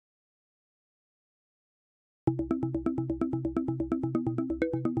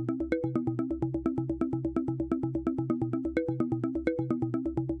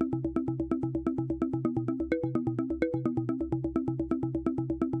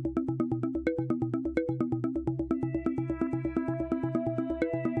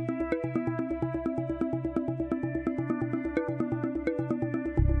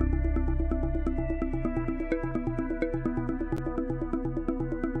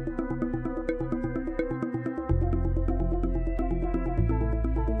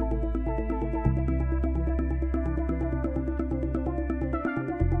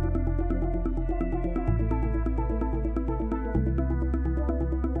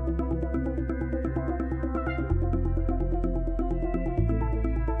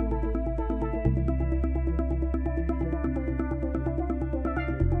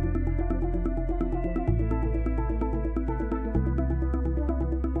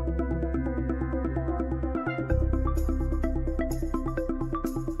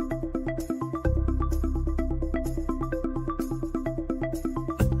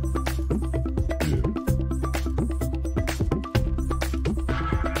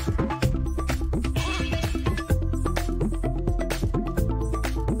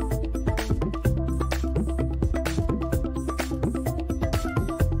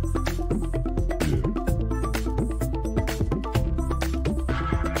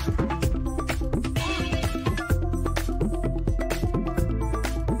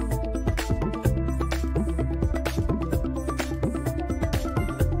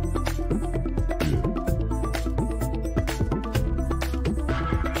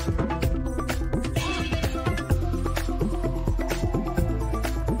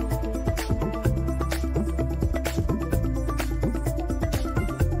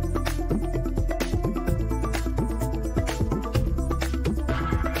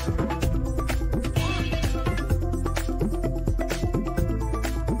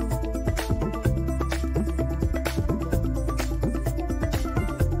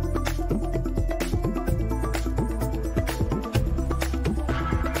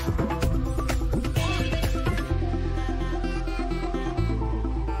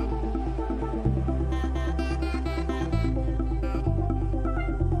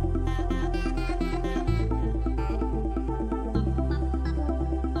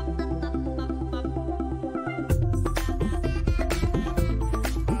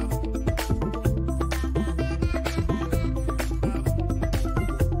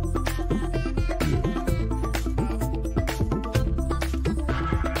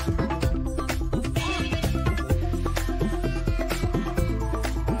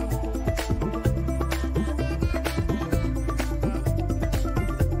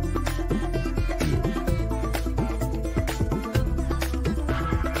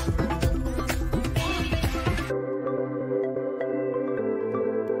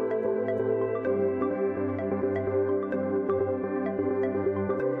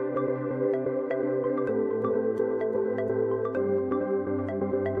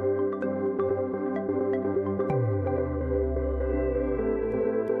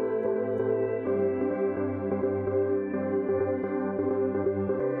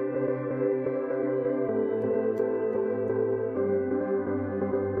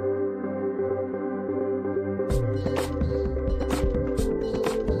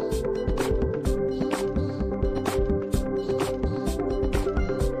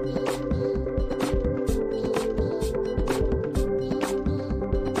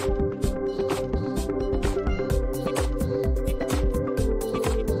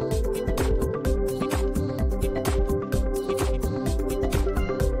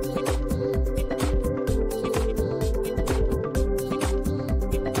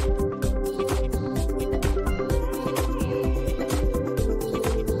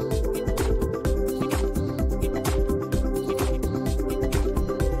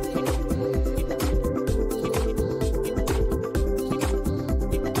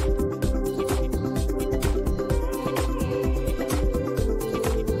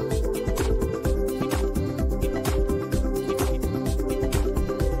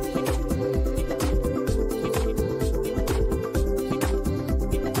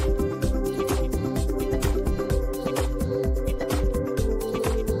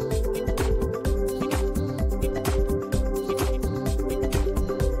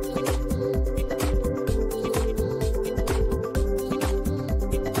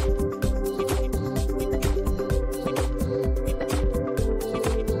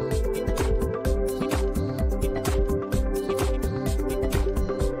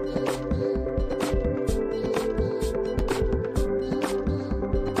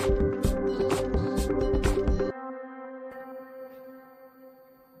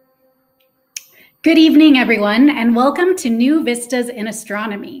Good evening, everyone, and welcome to New Vistas in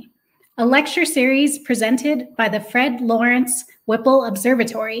Astronomy, a lecture series presented by the Fred Lawrence Whipple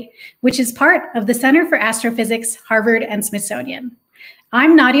Observatory, which is part of the Center for Astrophysics, Harvard and Smithsonian.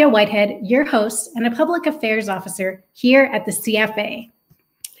 I'm Nadia Whitehead, your host and a public affairs officer here at the CFA.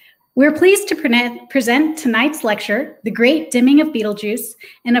 We're pleased to present tonight's lecture, The Great Dimming of Betelgeuse,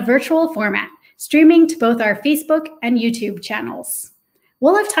 in a virtual format, streaming to both our Facebook and YouTube channels.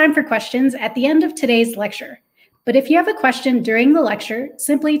 We'll have time for questions at the end of today's lecture, but if you have a question during the lecture,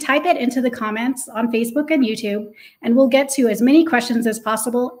 simply type it into the comments on Facebook and YouTube, and we'll get to as many questions as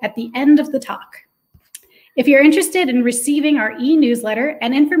possible at the end of the talk. If you're interested in receiving our e-newsletter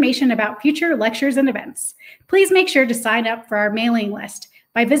and information about future lectures and events, please make sure to sign up for our mailing list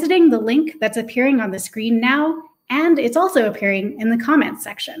by visiting the link that's appearing on the screen now, and it's also appearing in the comments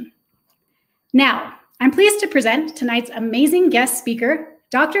section. Now, I'm pleased to present tonight's amazing guest speaker,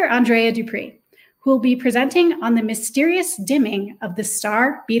 Dr. Andrea Dupree, who will be presenting on the mysterious dimming of the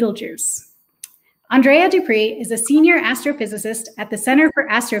star Betelgeuse. Andrea Dupree is a senior astrophysicist at the Center for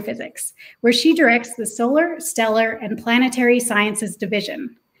Astrophysics, where she directs the Solar, Stellar, and Planetary Sciences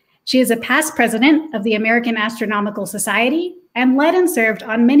Division. She is a past president of the American Astronomical Society and led and served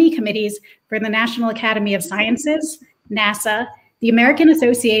on many committees for the National Academy of Sciences, NASA, the American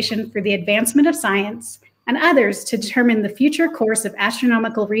Association for the Advancement of Science, and others to determine the future course of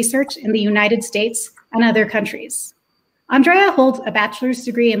astronomical research in the United States and other countries. Andrea holds a bachelor's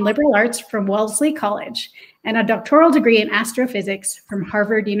degree in liberal arts from Wellesley College and a doctoral degree in astrophysics from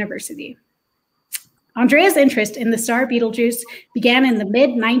Harvard University. Andrea's interest in the star Betelgeuse began in the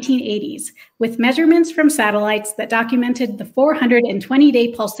mid-1980s with measurements from satellites that documented the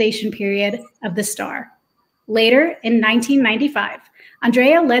 420-day pulsation period of the star. Later, in 1995,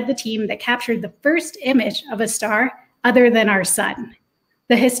 Andrea led the team that captured the first image of a star other than our sun.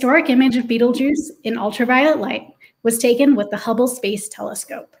 The historic image of Betelgeuse in ultraviolet light was taken with the Hubble Space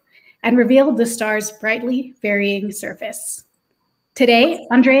Telescope and revealed the star's brightly varying surface. Today,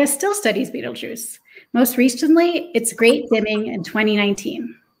 Andrea still studies Betelgeuse, most recently its great dimming in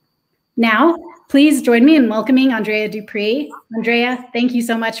 2019. Now, please join me in welcoming Andrea Dupree. Andrea, thank you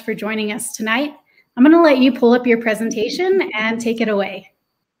so much for joining us tonight. I'm going to let you pull up your presentation and take it away.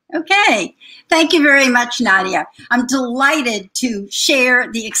 Okay, thank you very much, Nadia. I'm delighted to share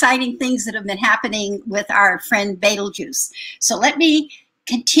the exciting things that have been happening with our friend Betelgeuse. So let me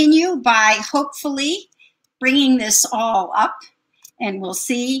continue by hopefully bringing this all up, and we'll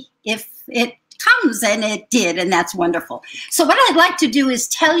see if it comes, and it did, and that's wonderful. So what I'd like to do is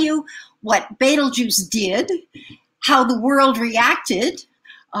tell you what Betelgeuse did, how the world reacted,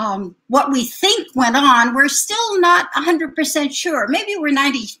 what we think went on. We're still not 100% sure. Maybe we're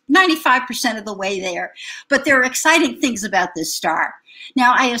 95% of the way there, but there are exciting things about this star.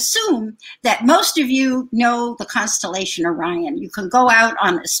 Now, I assume that most of you know the constellation Orion. You can go out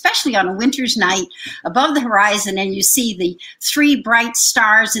on, especially on a winter's night, above the horizon, and you see the three bright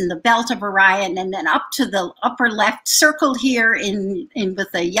stars in the belt of Orion, and then up to the upper left, circled here in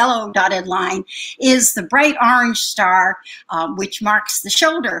with a yellow dotted line, is the bright orange star, which marks the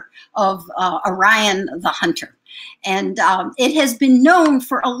shoulder of Orion the Hunter. And it has been known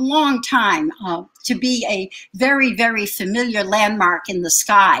for a long time to be a very, very familiar landmark in the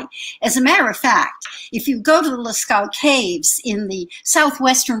sky. As a matter of fact, if you go to the Lascaux caves in the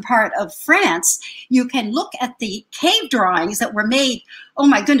southwestern part of France, you can look at the cave drawings that were made, oh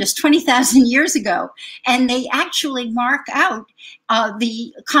my goodness, 20,000 years ago, and they actually mark out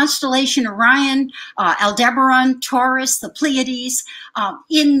the constellation Orion, Aldebaran, Taurus, the Pleiades,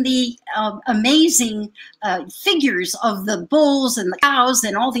 in the amazing figures of the bulls and the cows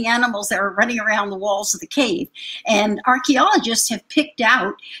and all the animals that are running around the walls of the cave. And archaeologists have picked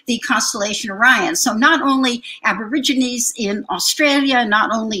out the constellation Orion. So not only Aborigines in Australia,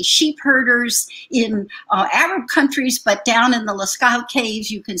 not only sheep herders in Arab countries, but down in the Lascaux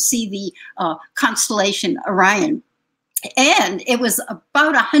caves, you can see the constellation Orion. And it was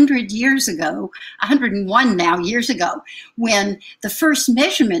about 100 years ago, 101 now years ago, when the first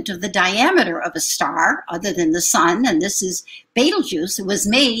measurement of the diameter of a star, other than the sun, and this is Betelgeuse, was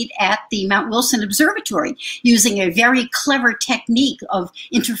made at the Mount Wilson Observatory using a very clever technique of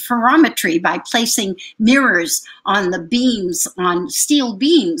interferometry by placing mirrors on the beams, on steel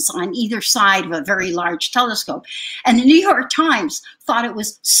beams on either side of a very large telescope. And the New York Times thought it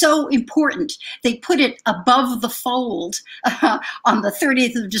was so important, they put it above the fold on the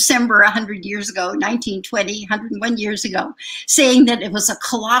 30th of December 100 years ago, 1920, 101 years ago, saying that it was a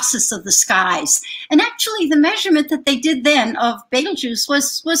colossus of the skies. And actually the measurement that they did then of Betelgeuse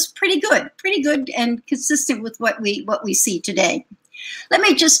was pretty good and consistent with what we see today. Let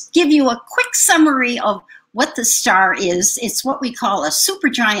me just give you a quick summary of what the star is. It's what we call a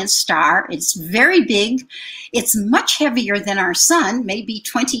supergiant star. It's very big. It's much heavier than our sun, maybe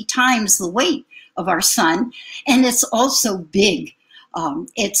 20 times the weight of our sun, and it's also big.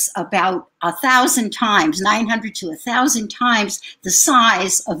 It's about 1,000 times, 900 to 1,000 times the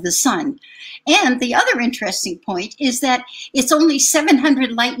size of the sun. And the other interesting point is that it's only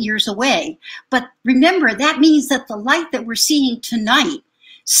 700 light years away. But remember, that means that the light that we're seeing tonight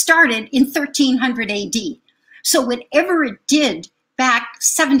started in 1300 AD. So whatever it did back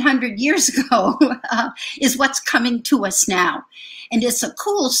 700 years ago is what's coming to us now. And it's a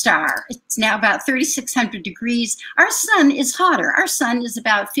cool star. It's now about 3,600 degrees. Our sun is hotter. Our sun is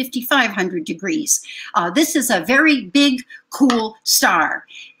about 5,500 degrees. This is a very big, cool star.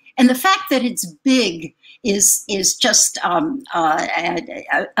 And the fact that it's big is just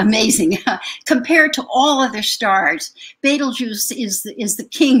amazing. Compared to all other stars, Betelgeuse is the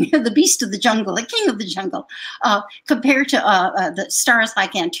king, the beast of the jungle, the king of the jungle. Compared to the stars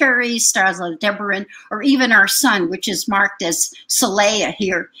like Antares, stars like Aldebaran, or even our sun, which is marked as Soleil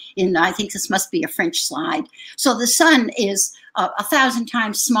here in, I think this must be a French slide. So the sun is 1,000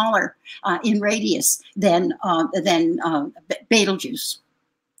 times smaller in radius than Betelgeuse.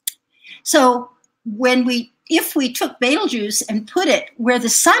 So if we took Betelgeuse and put it where the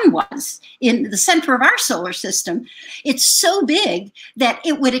sun was, in the center of our solar system, it's so big that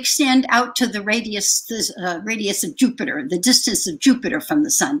it would extend out to the radius of Jupiter, the distance of Jupiter from the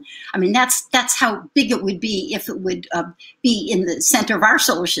sun. I mean, that's how big it would be if it would be in the center of our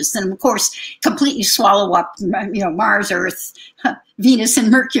solar system. Of course, completely swallow up, Mars, Earth, Venus, and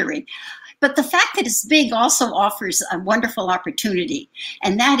Mercury. But the fact that it's big also offers a wonderful opportunity,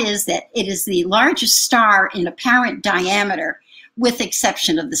 and that is that it is the largest star in apparent diameter, with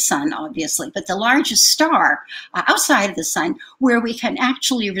exception of the sun, obviously, but the largest star outside of the sun where we can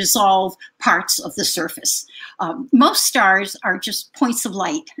actually resolve parts of the surface. Most stars are just points of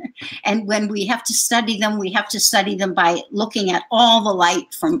light, and when we have to study them, we have to study them by looking at all the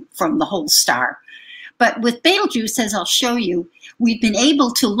light from the whole star. But with Betelgeuse, as I'll show you, we've been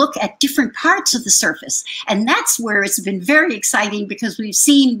able to look at different parts of the surface. And that's where it's been very exciting, because we've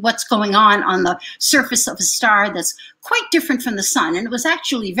seen what's going on the surface of a star that's quite different from the sun. And it was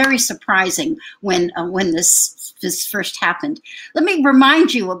actually very surprising when this first happened. Let me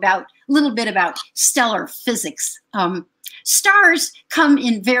remind you a little bit about stellar physics. Stars come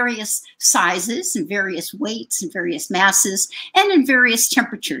in various sizes, and various weights, and various masses, and in various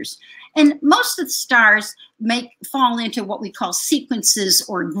temperatures. And most of the stars fall into what we call sequences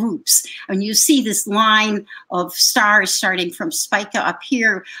or groups. And you see this line of stars starting from Spica up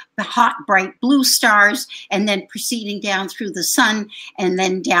here, the hot, bright blue stars, and then proceeding down through the sun, and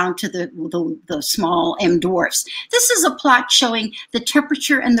then down to the small M dwarfs. This is a plot showing the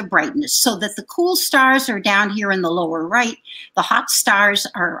temperature and the brightness, so that the cool stars are down here in the lower right, the hot stars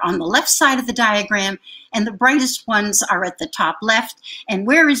are on the left side of the diagram, and the brightest ones are at the top left. And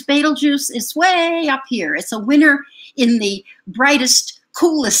where is Betelgeuse? It's way up here. It's a winner in the brightest,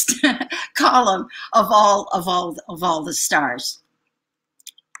 coolest column of all the stars.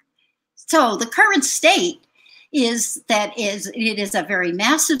 So the current state is that it is a very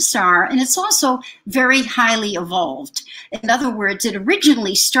massive star, and it's also very highly evolved. In other words, it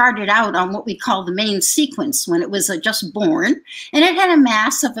originally started out on what we call the main sequence when it was just born, and it had a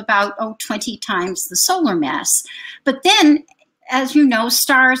mass of about 20 times the solar mass. But then, as you know,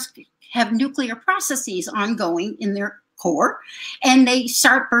 stars have nuclear processes ongoing in their core, and they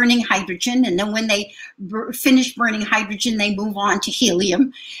start burning hydrogen, and then when they finish burning hydrogen, they move on to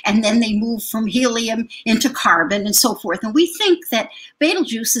helium, and then they move from helium into carbon, and so forth. And we think that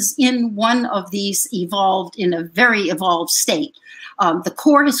Betelgeuse is in one of these in a very evolved state. The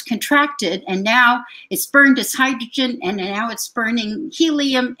core has contracted, and now it's burned its hydrogen, and now it's burning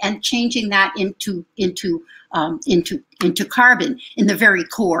helium and changing that into carbon in the very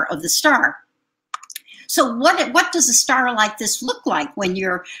core of the star. So what does a star like this look like when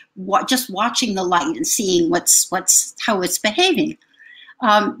you're just watching the light and seeing how it's behaving?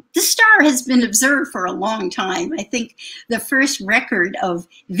 This star has been observed for a long time. I think the first record of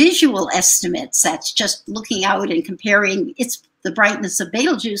visual estimates, that's just looking out and comparing the brightness of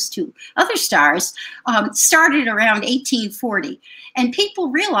Betelgeuse to other stars, started around 1840. And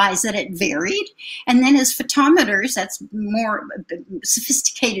people realized that it varied. And then as photometers, that's more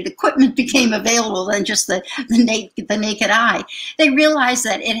sophisticated equipment, became available than just the naked eye, they realized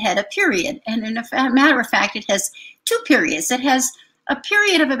that it had a period. And in a matter of fact, it has two periods. It has a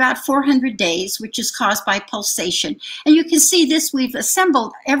period of about 400 days, which is caused by pulsation. And you can see this, we've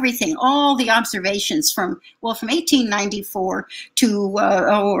assembled everything, all the observations from 1894 to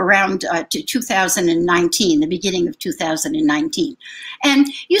around to 2019, the beginning of 2019. And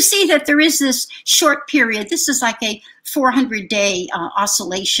you see that there is this short period. This is like a 400-day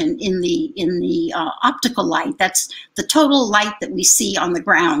oscillation in the optical light. That's the total light that we see on the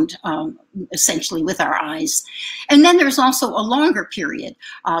ground, essentially with our eyes. And then there's also a longer period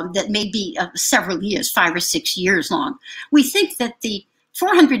that may be several years, 5 or 6 years long. We think that the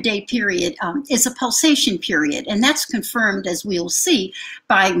 400-day period is a pulsation period, and that's confirmed, as we'll see,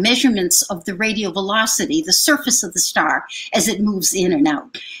 by measurements of the radial velocity, the surface of the star, as it moves in and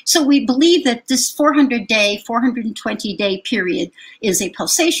out. So we believe that this 400-day, 420-day period is a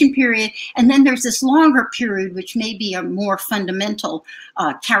pulsation period, and then there's this longer period, which may be a more fundamental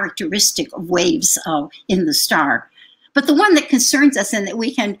characteristic of waves in the star. But the one that concerns us and that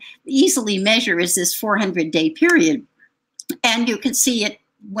we can easily measure is this 400-day period. And you can see it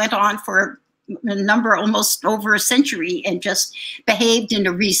went on for a number, almost over a century, and just behaved in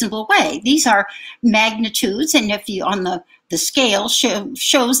a reasonable way. These are magnitudes, and if you on the scale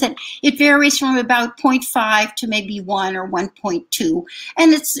shows that it varies from about 0.5 to maybe 1 or 1.2,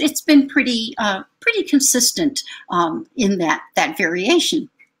 and it's been pretty consistent in that variation.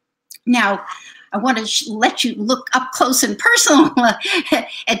 Now, I want to let you look up close and personal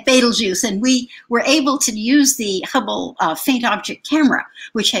at Betelgeuse, and we were able to use the Hubble faint object camera,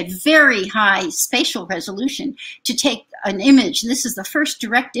 which had very high spatial resolution, to take an image. This is the first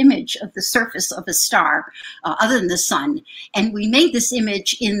direct image of the surface of a star other than the sun, and we made this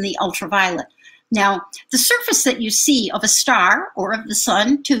image in the ultraviolet. Now, the surface that you see of a star, or of the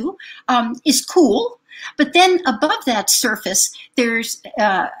sun too, is cool. But then above that surface, there's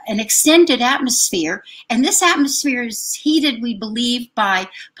an extended atmosphere, and this atmosphere is heated, we believe, by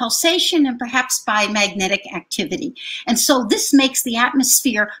pulsation and perhaps by magnetic activity. And so this makes the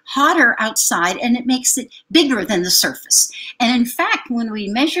atmosphere hotter outside, and it makes it bigger than the surface. And in fact, when we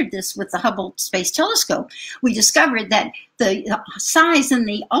measured this with the Hubble Space Telescope, we discovered that the size in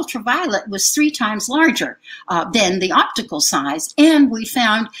the ultraviolet was 3 times larger than the optical size, and we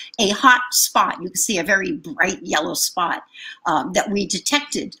found a hot spot. You can see a very bright yellow spot that we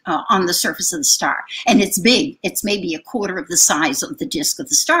detected on the surface of the star. And it's big. It's maybe 1/4 of the size of the disk of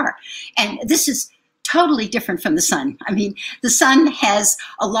the star. And this is totally different from the sun. I mean, the sun has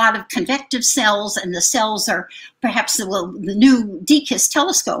a lot of convective cells, and the cells are perhaps the new DKIS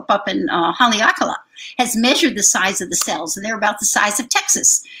telescope up in Haleakala has measured the size of the cells, and they're about the size of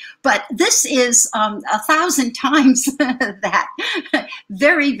Texas. But this is 1,000 times that.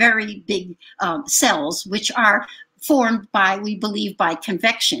 Very, very big cells, which are formed by, we believe, by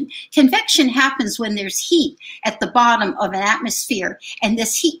convection. Convection happens when there's heat at the bottom of an atmosphere, and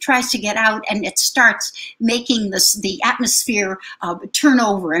this heat tries to get out, and it starts making the atmosphere turn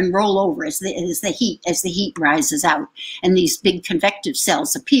over and roll over as the heat rises out, and these big convective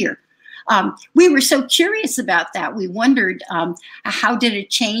cells appear. We were so curious about that. We wondered how did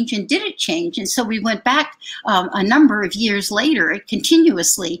it change, and did it change? And so we went back a number of years later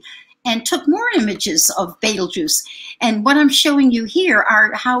continuously and took more images of Betelgeuse. And what I'm showing you here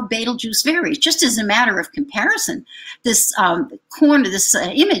are how Betelgeuse varies. Just as a matter of comparison, this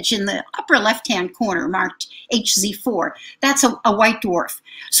image in the upper left-hand corner marked HZ4, that's a white dwarf.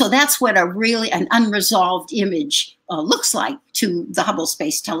 So that's what an unresolved image looks like to the Hubble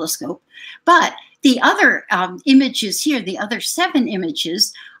Space Telescope. But the other images here, the other 7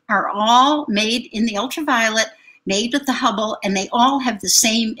 images, are all made in the ultraviolet, made with the Hubble, and they all have the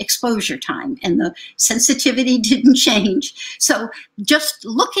same exposure time, and the sensitivity didn't change. So just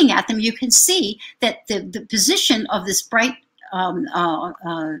looking at them, you can see that the position of this bright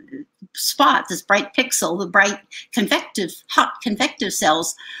spot, this bright pixel, the bright hot convective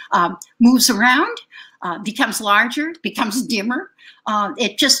cells, moves around, becomes larger, becomes dimmer.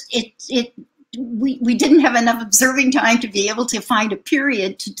 We didn't have enough observing time to be able to find a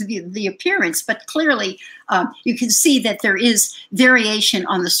period to the appearance, but clearly you can see that there is variation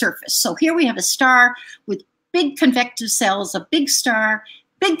on the surface. So here we have a star with big convective cells, a big star,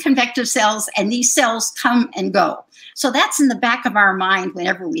 big convective cells, and these cells come and go. So that's in the back of our mind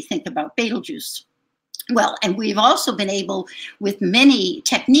whenever we think about Betelgeuse. Well, and we've also been able, with many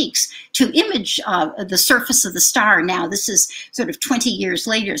techniques, to image the surface of the star now. This is sort of 20 years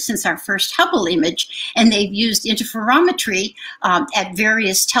later since our first Hubble image, and they've used interferometry at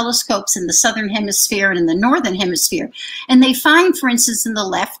various telescopes in the southern hemisphere and in the northern hemisphere. And they find, for instance, in the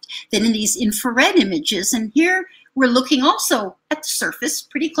left, that in these infrared images, and here we're looking also at the surface,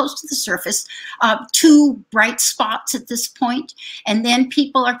 pretty close to the surface, 2 bright spots at this point, and then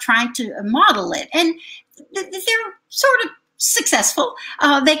people are trying to model it. And they're sort of successful.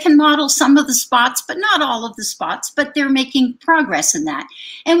 They can model some of the spots, but not all of the spots, but they're making progress in that.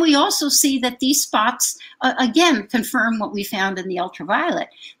 And we also see that these spots, again, confirm what we found in the ultraviolet.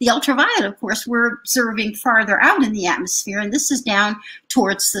 The ultraviolet, of course, we're observing farther out in the atmosphere, and this is down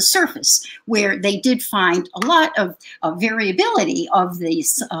towards the surface, where they did find a lot of variability of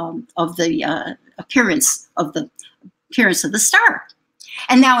these, of the appearance of the star.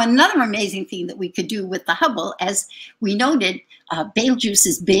 And now another amazing thing that we could do with the Hubble, as we noted, Betelgeuse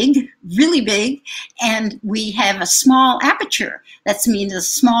is big, really big, and we have a small aperture. That means a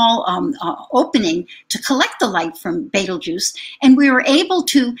small opening to collect the light from Betelgeuse. And we were able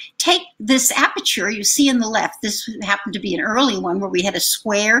to take this aperture you see in the left. This happened to be an early one where we had a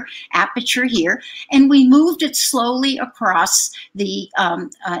square aperture here, and we moved it slowly across the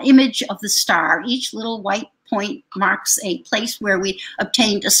image of the star. Each little white point marks a place where we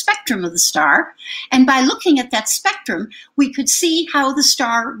obtained a spectrum of the star. And by looking at that spectrum, we could see how the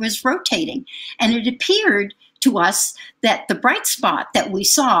star was rotating. And it appeared to us that the bright spot that we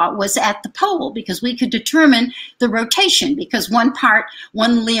saw was at the pole, because we could determine the rotation, because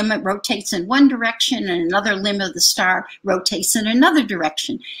one limb rotates in one direction and another limb of the star rotates in another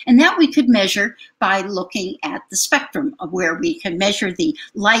direction. And that we could measure by looking at the spectrum, of where we can measure the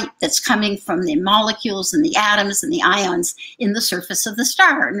light that's coming from the molecules and the atoms and the ions in the surface of the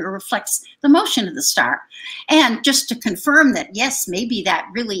star, and it reflects the motion of the star. And just to confirm that, yes, maybe that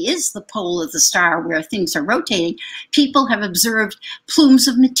really is the pole of the star where things are rotating, people have observed plumes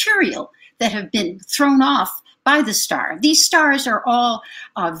of material that have been thrown off by the star. These stars are all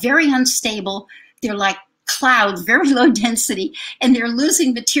very unstable. They're like clouds, very low density, and they're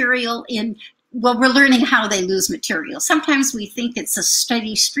losing material in, well, we're learning how they lose material. Sometimes we think it's a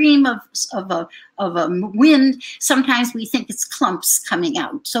steady stream of a wind. Sometimes we think it's clumps coming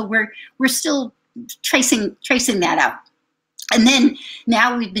out. So we're still tracing that out. And then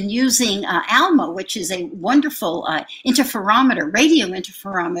now we've been using ALMA, which is a wonderful interferometer, radio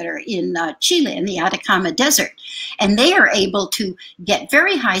interferometer in Chile, in the Atacama Desert. And they are able to get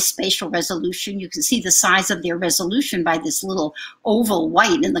very high spatial resolution. You can see the size of their resolution by this little oval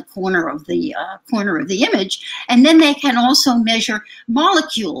white in the corner of the image. And then they can also measure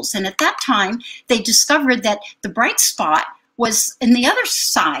molecules. And at that time, they discovered that the bright spot was in the other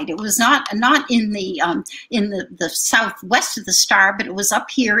side. It was not in the southwest of the star, but it was up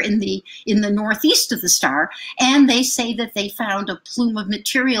here in the northeast of the star. And they say that they found a plume of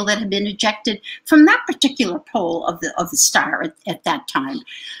material that had been ejected from that particular pole of the star at that time.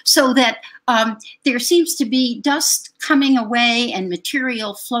 So that there seems to be dust coming away and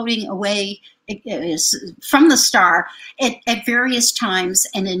material floating away from the star at various times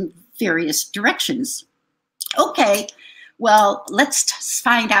and in various directions. Okay. Well, let's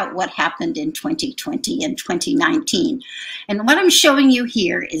find out what happened in 2020 and 2019. And what I'm showing you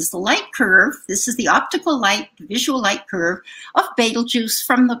here is the light curve. This is the optical light, visual light curve of Betelgeuse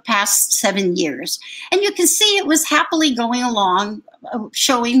from the past 7 years. And you can see it was happily going along,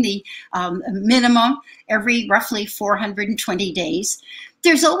 showing the minimum every roughly 420 days.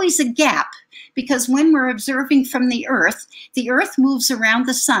 There's always a gap, because when we're observing from the Earth moves around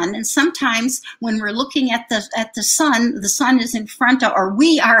the sun, and sometimes when we're looking at the sun is in front of, or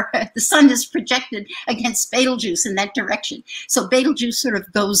the sun is projected against Betelgeuse in that direction. So Betelgeuse sort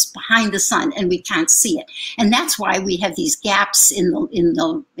of goes behind the sun, and we can't see it, and that's why we have these gaps in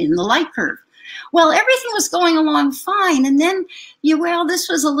the light curve. Well, everything was going along fine, and then this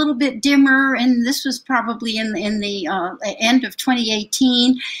was a little bit dimmer, and this was probably in the end of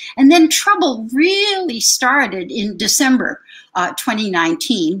 2018, and then trouble really started in December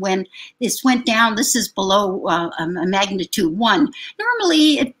 2019, when this went down. This is below a magnitude 1.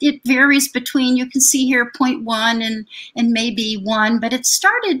 Normally, it varies between, you can see here, 0.1 and maybe 1, but it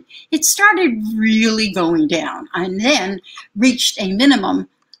started really going down, and then reached a minimum,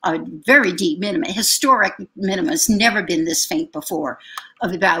 a very deep minimum, historic minimum. Has never been this faint before,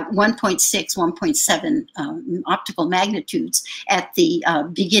 of about 1.6, 1.7 optical magnitudes at the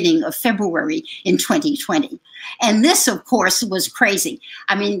beginning of February in 2020. And this, of course, was crazy.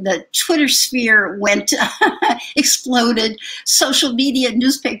 I mean, the Twitter sphere went, exploded, social media,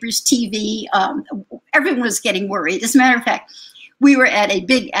 newspapers, TV, everyone was getting worried. As a matter of fact, we were at a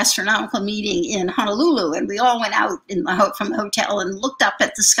big astronomical meeting in Honolulu, and we all went out from the hotel and looked up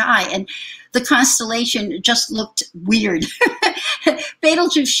at the sky, and the constellation just looked weird.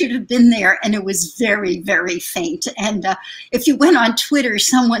 Betelgeuse should have been there, and it was very, very faint. And if you went on Twitter,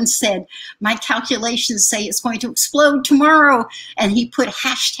 someone said, my calculations say it's going to explode tomorrow, and he put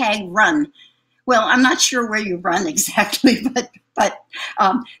 #run. Well, I'm not sure where you run exactly, but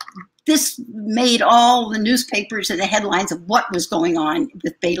this made all the newspapers and the headlines of what was going on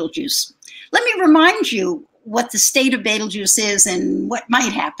with Betelgeuse. Let me remind you what the state of Betelgeuse is and what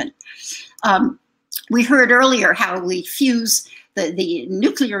might happen. We heard earlier how we fuse the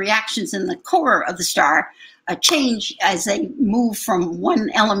nuclear reactions in the core of the star change as they move from one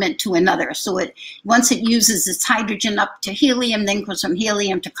element to another. So once it uses its hydrogen up to helium, then goes from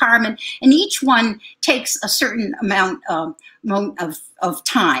helium to carbon, and each one takes a certain amount of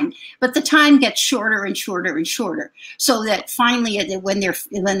time, but the time gets shorter and shorter and shorter, so that finally when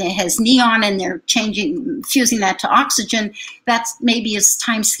it has neon and they're fusing that to oxygen, that's maybe a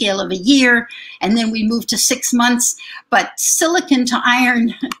time scale of a year, and then we move to 6 months. But silicon to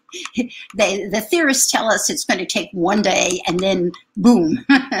iron, the theorists tell us it's going to take 1 day, and then boom.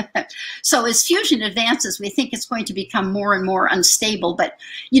 So as fusion advances, we think it's going to become more and more unstable. But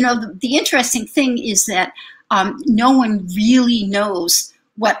you know, the interesting thing is that no one really knows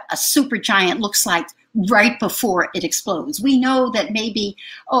what a supergiant looks like right before it explodes. We know that maybe,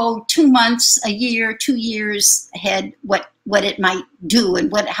 2 months, a year, 2 years ahead, what it might do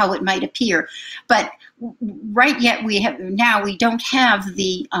and how it might appear. But right yet we don't have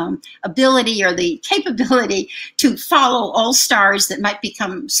the ability or the capability to follow all stars that might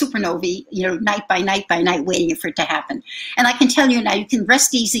become supernovae, you know, night by night by night, waiting for it to happen. And I can tell you now, you can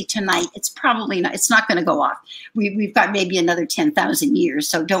rest easy tonight. It's not going to go off. We've got maybe another 10,000 years,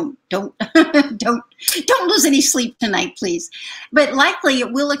 so don't lose any sleep tonight, please. But likely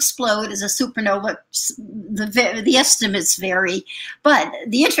it will explode as a supernova. The estimates vary, but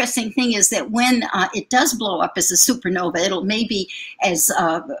the interesting thing is that when it does blow up as a supernova, it'll maybe as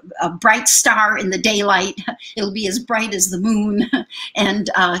a bright star in the daylight. It'll be as bright as the moon, and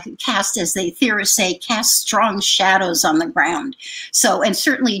cast, as the theorists say, cast strong shadows on the ground. So, and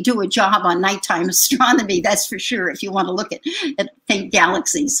certainly do a job on nighttime astronomy, that's for sure, if you want to look at faint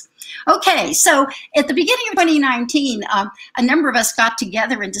galaxies. Okay, so at the beginning of 2019, a number of us got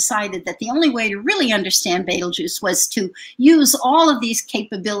together and decided that the only way to really understand Betelgeuse was to use all of these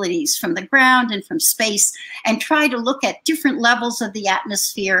capabilities from the ground and from space and try to look at different levels of the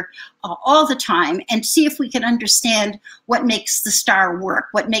atmosphere all the time and see if we can understand what makes the star work,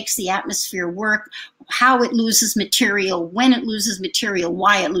 what makes the atmosphere work, how it loses material, when it loses material,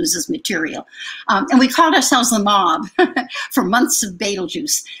 why it loses material. And we called ourselves the mob for months of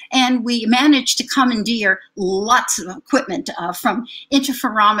Betelgeuse. And we managed to commandeer lots of equipment from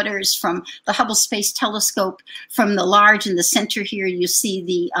interferometers, from the Hubble Space Telescope, from the large in the center here. You see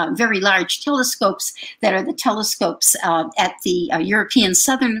the very large telescopes that are the telescopes at the European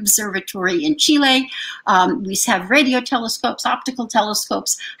Southern Observatory in Chile. We have radio telescopes, optical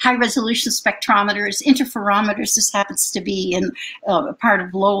telescopes, high resolution spectrometers, interferometers. This happens to be in part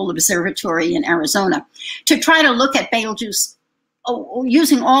of Lowell Observatory in Arizona, to try to look at Betelgeuse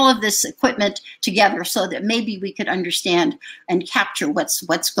using all of this equipment together so that maybe we could understand and capture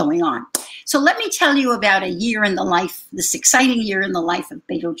what's going on. So let me tell you about a year in the life, this exciting year in the life of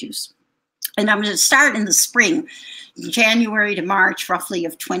Betelgeuse. And I'm going to start in the spring, January to March, roughly,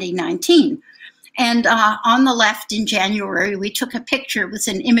 of 2019. And on the left in January, we took a picture with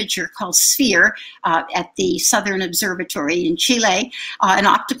an imager called Sphere at the Southern Observatory in Chile, an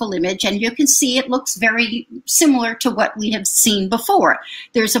optical image. And you can see it looks very similar to what we have seen before.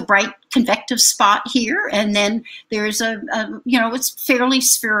 There's a bright convective spot here, and then there's it's fairly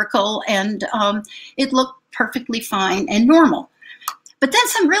spherical, and it looked perfectly fine and normal. But then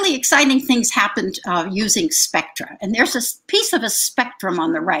some really exciting things happened using spectra. And there's a piece of a spectrum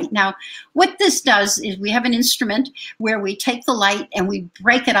on the right. Now, what this does is we have an instrument where we take the light and we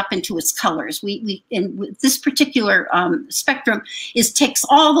break it up into its colors. And this particular spectrum takes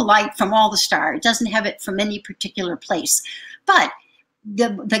all the light from all the stars. It doesn't have it from any particular place. But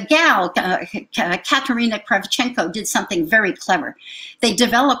the gal, Katerina Kravchenko, did something very clever. They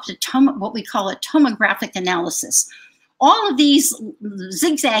developed what we call a tomographic analysis. All of these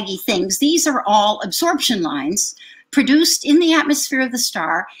zigzaggy things, these are all absorption lines produced in the atmosphere of the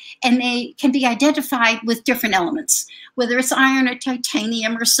star, and they can be identified with different elements, whether it's iron or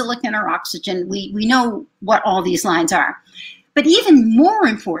titanium or silicon or oxygen. We know what all these lines are. But even more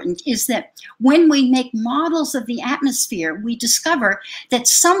important is that when we make models of the atmosphere, we discover that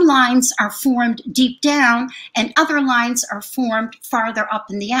some lines are formed deep down and other lines are formed farther up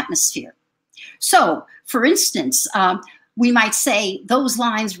in the atmosphere. So, for instance, we might say those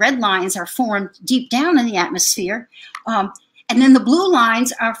lines, red lines, are formed deep down in the atmosphere, and then the blue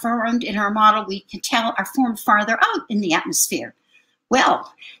lines are formed in our model, we can tell, are formed farther out in the atmosphere.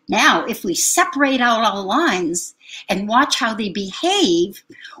 Well, now if we separate out all lines and watch how they behave,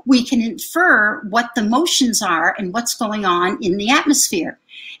 we can infer what the motions are and what's going on in the atmosphere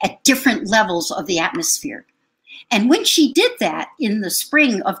at different levels of the atmosphere. And when she did that in the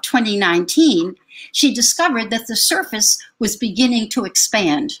spring of 2019, she discovered that the surface was beginning to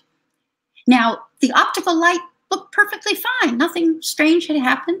expand. Now, the optical light looked perfectly fine. Nothing strange had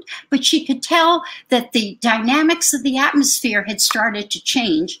happened, but she could tell that the dynamics of the atmosphere had started to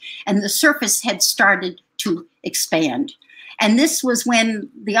change and the surface had started to expand. And this was when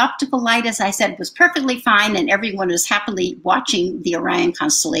the optical light, as I said, was perfectly fine and everyone was happily watching the Orion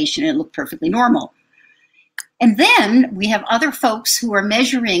constellation. It looked perfectly normal. And then we have other folks who are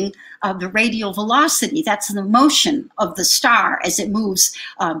measuring the radial velocity. That's the motion of the star as it moves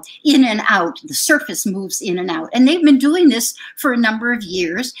in and out. The surface moves in and out. And they've been doing this for a number of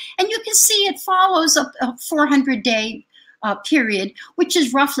years. And you can see it follows a 400-day period, which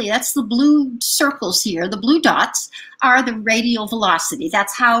is roughly, that's the blue circles here. The blue dots are the radial velocity.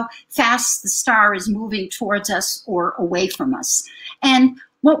 That's how fast the star is moving towards us or away from us. And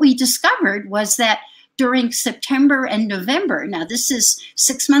what we discovered was that during September and November, now this is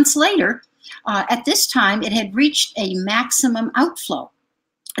 6 months later, at this time it had reached a maximum outflow.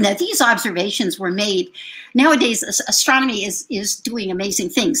 Now these observations were made, nowadays astronomy is doing amazing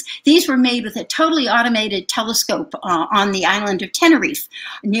things. These were made with a totally automated telescope on the island of Tenerife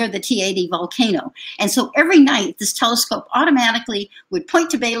near the T80 volcano. And so every night this telescope automatically would point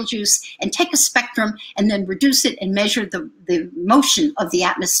to Betelgeuse and take a spectrum and then reduce it and measure the motion of the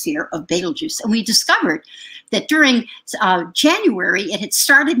atmosphere of Betelgeuse. And we discovered that during January, it had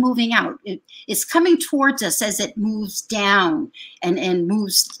started moving out. It's coming towards us as it moves down and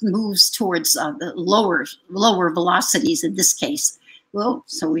moves towards the lower velocities in this case. Well,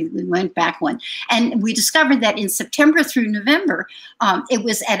 so we went back one. And we discovered that in September through November, it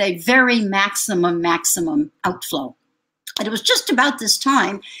was at a very maximum outflow. And it was just about this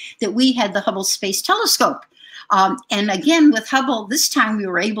time that we had the Hubble Space Telescope. And again, with Hubble, this time we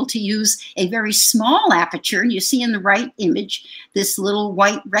were able to use a very small aperture. And you see in the right image, this little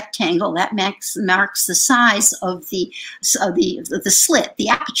white rectangle that marks the size of the slit, the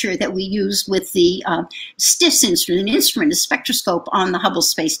aperture that we use with the STIS instrument, a spectroscope on the Hubble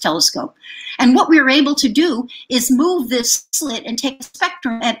Space Telescope. And what we were able to do is move this slit and take a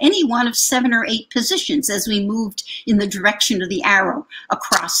spectrum at any one of 7 or 8 positions as we moved in the direction of the arrow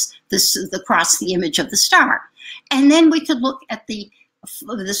across the image of the star. And then we could look at the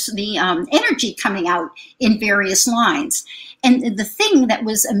energy coming out in various lines. And the thing that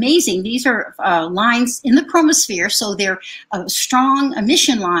was amazing, these are lines in the chromosphere, so they're strong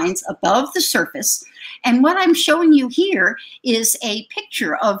emission lines above the surface. And what I'm showing you here is a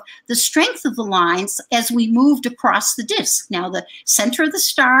picture of the strength of the lines as we moved across the disk. Now the center of the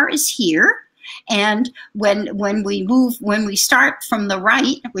star is here. And when we start from the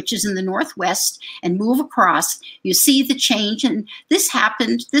right, which is in the northwest, and move across, you see the change. And this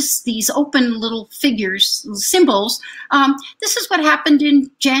happened, these open little figures, symbols, this is what happened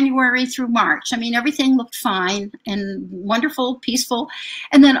in January through March. I mean, everything looked fine and wonderful, peaceful.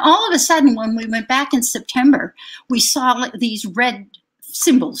 And then all of a sudden, when we went back in September, we saw these red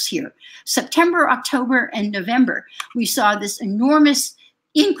symbols here. September, October, and November, we saw this enormous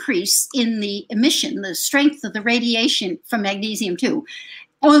increase in the emission, the strength of the radiation from magnesium-2,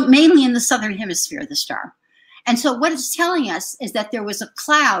 mainly in the southern hemisphere of the star. And so what it's telling us is that there was a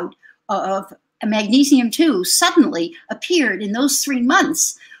cloud of magnesium-2 suddenly appeared in those 3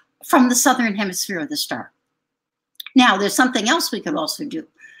 months from the southern hemisphere of the star. Now, there's something else we could also do.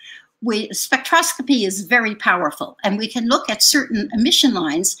 Spectroscopy is very powerful, and we can look at certain emission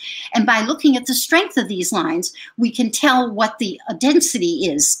lines, and by looking at the strength of these lines, we can tell what the density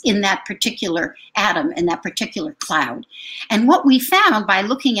is in that particular atom, in that particular cloud. And what we found by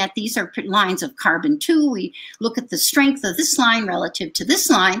looking at these are lines of carbon-2, we look at the strength of this line relative to this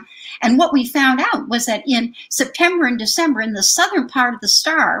line, and what we found out was that in September and December, in the southern part of the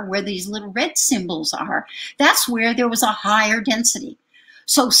star, where these little red symbols are, that's where there was a higher density.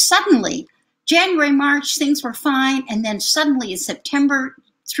 So suddenly, January, March, things were fine, and then suddenly in September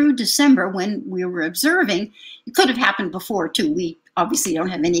through December, when we were observing, it could have happened before too. We obviously don't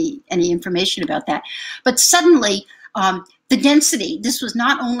have any information about that, but suddenly the density, this was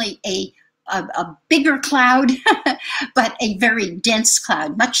not only a bigger cloud, but a very dense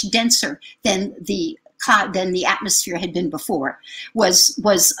cloud, much denser than the cloud than the atmosphere had been before,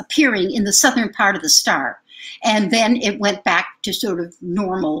 was appearing in the southern part of the star. And then it went back to sort of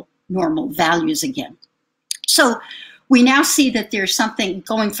normal values again. So we now see that there's something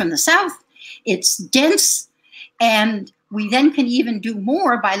going from the south. It's dense, and we then can even do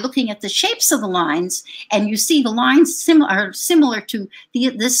more by looking at the shapes of the lines, and you see the lines are similar to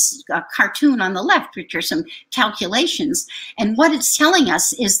this cartoon on the left, which are some calculations. And what it's telling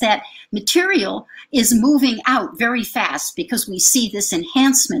us is that material is moving out very fast, because we see this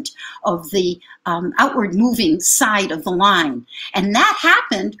enhancement of the outward moving side of the line. And that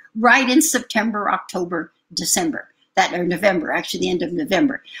happened right in September, October, December. Or November, actually the end of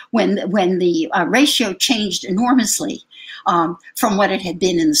November, when the ratio changed enormously from what it had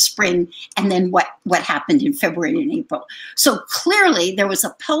been in the spring, and then what happened in February and April. So clearly there was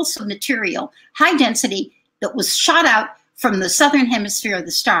a pulse of material, high density, that was shot out from the southern hemisphere of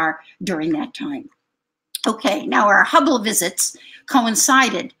the star during that time. Okay, now our Hubble visits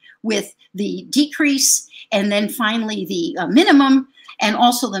coincided with the decrease, and then finally the minimum, and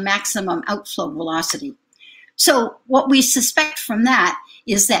also the maximum outflow velocity. So what we suspect from that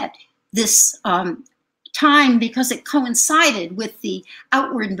is that this time, because it coincided with the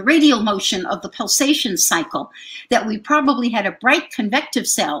outward radial motion of the pulsation cycle, that we probably had a bright convective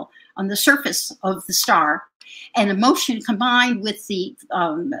cell on the surface of the star, and a motion combined with the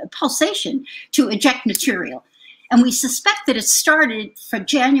pulsation to eject material. And we suspect that it started from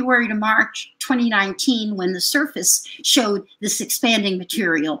January to March 2019, when the surface showed this expanding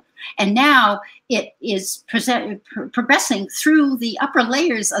material. And now it is progressing through the upper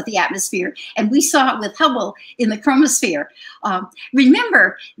layers of the atmosphere. And we saw it with Hubble in the chromosphere.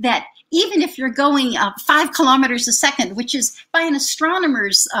 Remember that even if you're going 5 kilometers a second, which is by an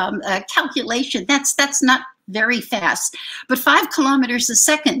astronomer's calculation, that's not very fast, but 5 kilometers a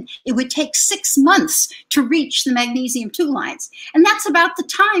second, it would take 6 months to reach the magnesium-2 lines. And that's about the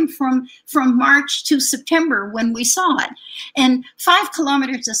time from March to September when we saw it. And 5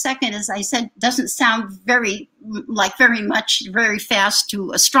 kilometers a second, as I said, doesn't sound very fast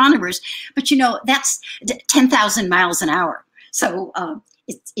to astronomers, but you know, that's 10,000 miles an hour. So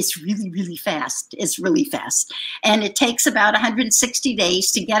it's really, really fast. It's really fast. And it takes about 160 days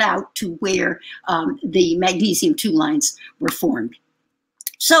to get out to where the magnesium-2 lines were formed.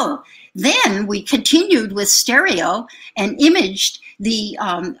 So then we continued with stereo and imaged the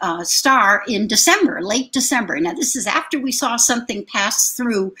star in December, late December. Now, this is after we saw something pass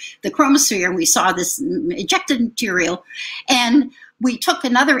through the chromosphere. We saw this ejected material. And we took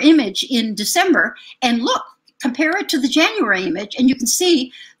another image in December, and look, compare it to the January image, and you can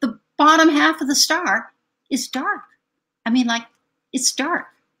see the bottom half of the star is dark. I mean, like, it's dark.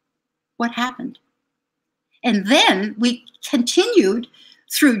 What happened? And then we continued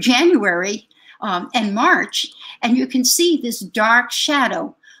through January and March, and you can see this dark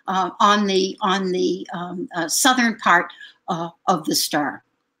shadow on the southern part of the star.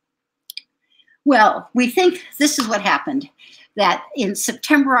 Well, we think this is what happened, that in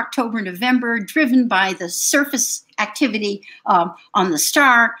September, October, November, driven by the surface activity on the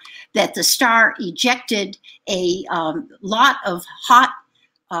star, that the star ejected a lot of hot,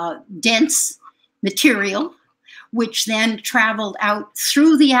 dense material, which then traveled out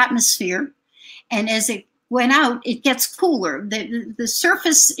through the atmosphere. And as it went out, it gets cooler. The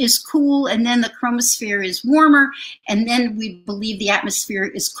surface is cool, and then the chromosphere is warmer, and then we believe the atmosphere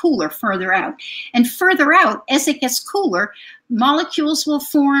is cooler further out. And further out, as it gets cooler, molecules will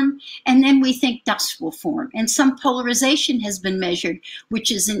form, and then we think dust will form. And some polarization has been measured,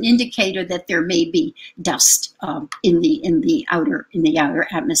 which is an indicator that there may be dust in the outer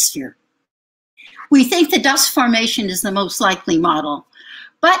atmosphere. We think the dust formation is the most likely model.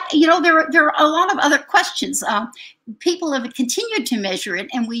 But, you know, there are a lot of other questions. People have continued to measure it,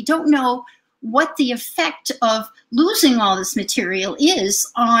 and we don't know what the effect of losing all this material is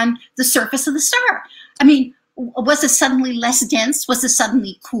on the surface of the star. I mean, was it suddenly less dense? Was it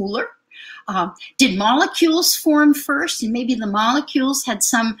suddenly cooler? Did molecules form first, and maybe the molecules had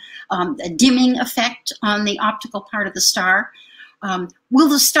some dimming effect on the optical part of the star? Will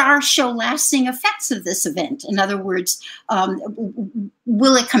the star show lasting effects of this event? In other words,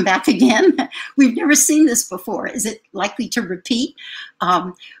 will it come back again? We've never seen this before. Is it likely to repeat?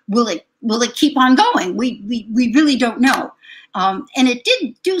 Will it keep on going? We really don't know. And it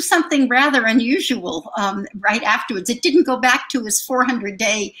did do something rather unusual right afterwards. It didn't go back to its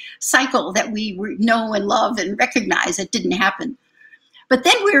 400-day cycle that we know and love and recognize. It didn't happen. But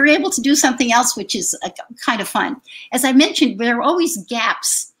then we were able to do something else, which is kind of fun. As I mentioned, there are always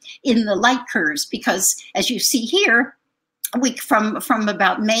gaps in the light curves because, as you see here, from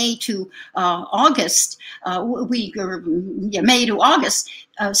about May to August, May to August,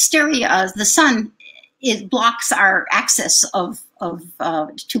 the sun, it blocks our access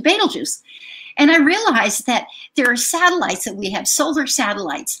to Betelgeuse. And I realized that there are satellites that we have, solar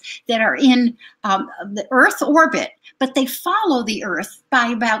satellites, that are in the Earth orbit, but they follow the Earth by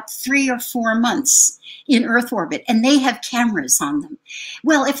about 3 or 4 months in Earth orbit, and they have cameras on them.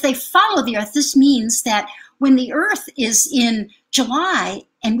 Well, if they follow the Earth, this means that when the Earth is in July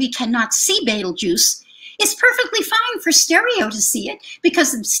and we cannot see Betelgeuse, it's perfectly fine for stereo to see it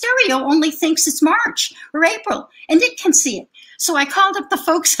because stereo only thinks it's March or April, and it can see it. So I called up the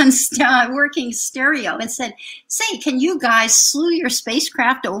folks on working stereo and said, say, can you guys slew your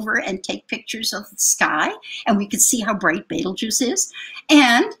spacecraft over and take pictures of the sky? And we could see how bright Betelgeuse is.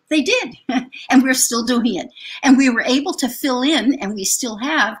 And they did. And we're still doing it. And we were able to fill in, and we still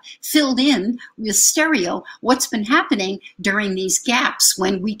have filled in with stereo what's been happening during these gaps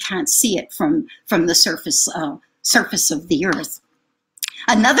when we can't see it from the surface of the Earth.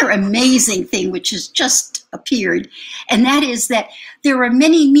 Another amazing thing which has just appeared, and that is that there are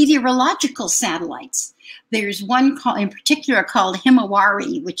many meteorological satellites. There's one in particular called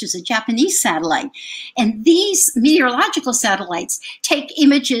Himawari, which is a Japanese satellite. And these meteorological satellites take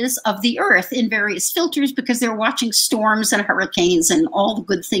images of the Earth in various filters because they're watching storms and hurricanes and all the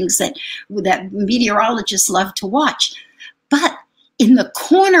good things that meteorologists love to watch. But in the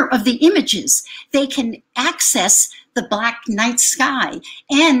corner of the images, they can access the black night sky.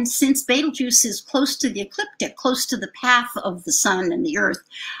 And since Betelgeuse is close to the ecliptic, close to the path of the sun and the Earth,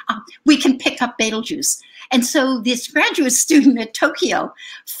 we can pick up Betelgeuse. And so this graduate student at Tokyo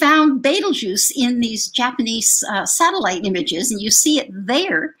found Betelgeuse in these Japanese satellite images, and you see it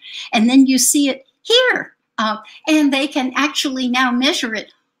there, and then you see it here. And they can actually now measure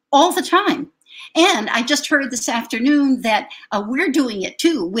it all the time. And I just heard this afternoon that we're doing it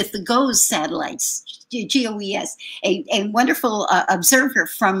too with the GOES satellites, GOES, a wonderful observer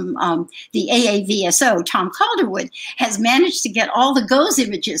from the AAVSO, Tom Calderwood, has managed to get all the GOES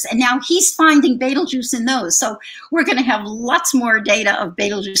images, and now he's finding Betelgeuse in those. So we're going to have lots more data of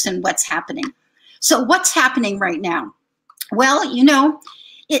Betelgeuse and what's happening. So what's happening right now? Well, you know,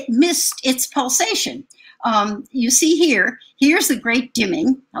 it missed its pulsation. You see here's the Great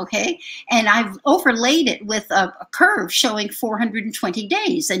Dimming, okay? And I've overlaid it with a curve showing 420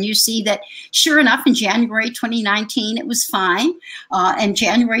 days. And you see that, sure enough, in January 2019, it was fine. And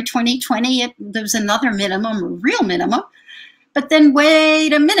January 2020, there was another minimum, a real minimum. But then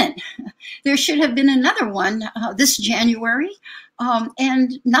wait a minute, there should have been another one this January,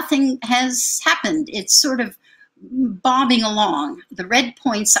 and nothing has happened. It's sort of bobbing along. The red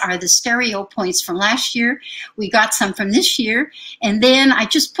points are the stereo points from last year. We got some from this year. And then I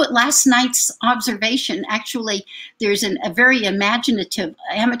just put last night's observation. Actually, there's a very imaginative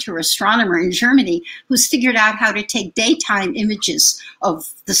amateur astronomer in Germany who's figured out how to take daytime images of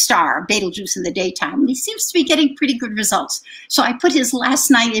the star, Betelgeuse in the daytime. And he seems to be getting pretty good results. So I put his last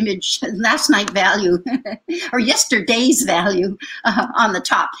night image, last night value, or yesterday's value on the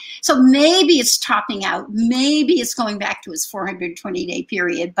top. So maybe it's topping out. Maybe it's going back to its 420-day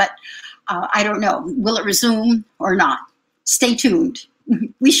period, but I don't know. Will it resume or not? Stay tuned.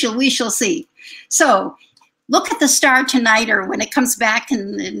 We shall see. So look at the star tonight, or when it comes back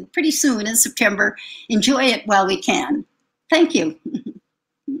and pretty soon in September. Enjoy it while we can. Thank you.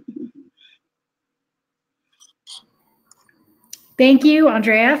 Thank you,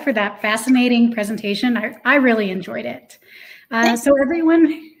 Andrea, for that fascinating presentation. I really enjoyed it. So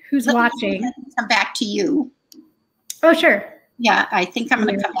everyone who's watching. Come back to you. Oh, sure. Yeah, I think I'm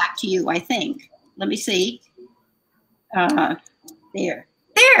going to come back to you, I think. Let me see. There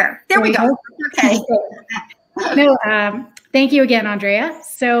we go. Okay. No, thank you again, Andrea.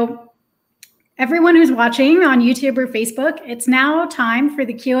 So everyone who's watching on YouTube or Facebook, it's now time for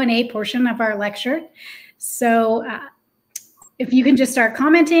the Q&A portion of our lecture. So if you can just start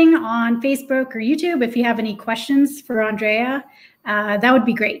commenting on Facebook or YouTube, if you have any questions for Andrea, that would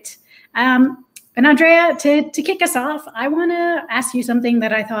be great. And Andrea, to kick us off, I want to ask you something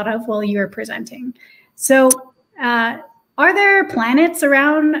that I thought of while you were presenting. So are there planets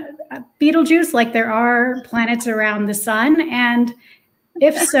around Betelgeuse like there are planets around the sun? And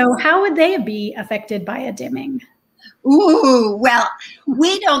if so, how would they be affected by a dimming? Ooh, well,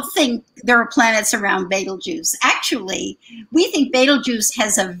 we don't think there are planets around Betelgeuse. Actually, we think Betelgeuse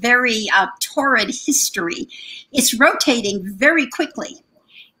has a very torrid history. It's rotating very quickly.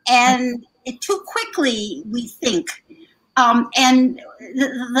 And too quickly, we think, And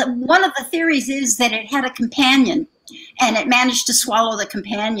one of the theories is that it had a companion, and it managed to swallow the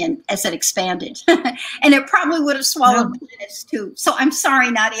companion as it expanded. And it probably would have swallowed planets too. So I'm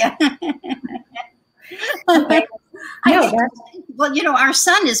sorry, Nadia. Well, you know, our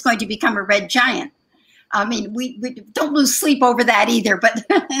sun is going to become a red giant. I mean, we don't lose sleep over that either, but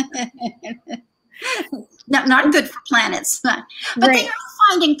not good for planets. But they are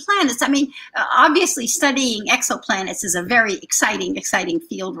finding planets. I mean, obviously studying exoplanets is a very exciting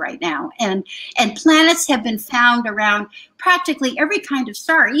field right now. And planets have been found around practically every kind of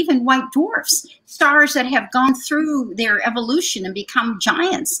star, even white dwarfs, stars that have gone through their evolution and become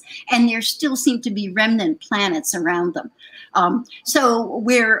giants, and there still seem to be remnant planets around them. So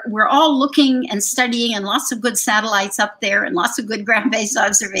we're all looking and studying, and lots of good satellites up there, and lots of good ground-based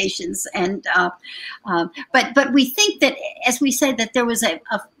observations. And but we think that, as we said, that there was a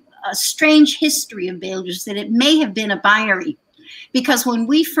strange history of Betelgeuse, that it may have been a binary, because when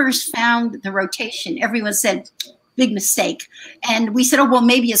we first found the rotation, everyone said, big mistake. And we said, oh, well,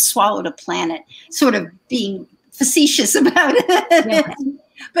 maybe it swallowed a planet, sort of being facetious about it. Yeah.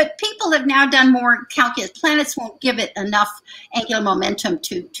 But people have now done more calculus. Planets won't give it enough angular momentum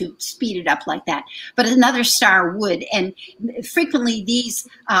to speed it up like that. But another star would. And frequently these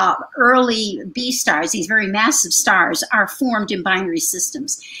early B stars, these very massive stars, are formed in binary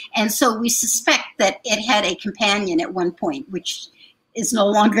systems. And so we suspect that it had a companion at one point, which is no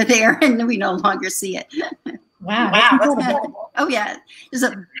longer there, and we no longer see it. Wow. Oh, yeah. There's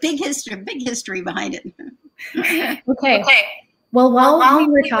a big history behind it. Okay. Well, while we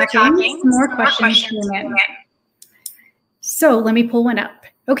were talking, some more questions came in. So let me pull one up.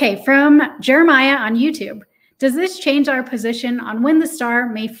 Okay, from Jeremiah on YouTube. Does this change our position on when the star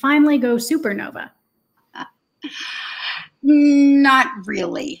may finally go supernova? Not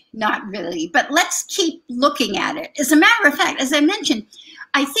really. But let's keep looking at it. As a matter of fact, as I mentioned,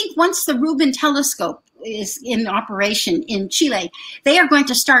 I think once the Rubin telescope is in operation in Chile, they are going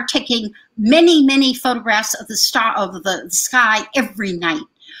to start taking many photographs of the sky every night.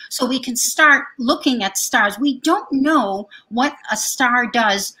 So we can start looking at stars. We don't know what a star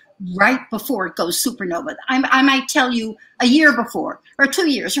does right before it goes supernova. I might tell you a year before, or 2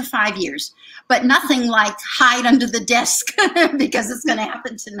 years, or 5 years, but nothing like hide under the desk because it's going to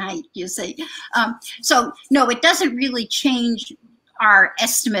happen tonight, you see. So no, it doesn't really change our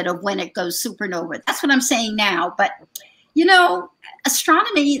estimate of when it goes supernova. That's what I'm saying now. But, you know,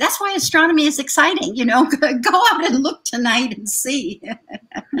 astronomy, that's why astronomy is exciting. You know, go out and look tonight and see.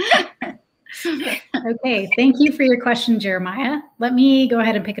 Okay, thank you for your question, Jeremiah. Let me go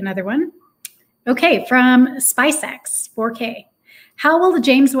ahead and pick another one. Okay, from SpiceX 4K. How will the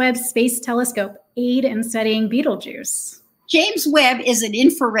James Webb Space Telescope aid in studying Betelgeuse? James Webb is an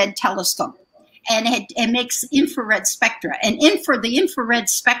infrared telescope, and it makes infrared spectra. And the infrared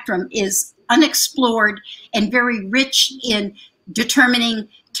spectrum is unexplored and very rich in determining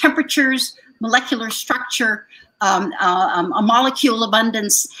temperatures, molecular structure, a molecule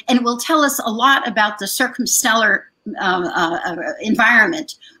abundance, and it will tell us a lot about the circumstellar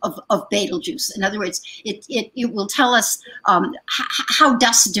environment of Betelgeuse. In other words, it will tell us how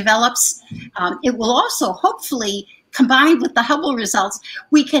dust develops. It will also, hopefully, combined with the Hubble results,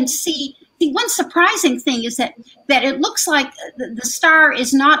 we can see. The one surprising thing is that it looks like the star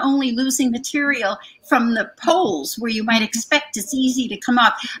is not only losing material from the poles, where you might expect it's easy to come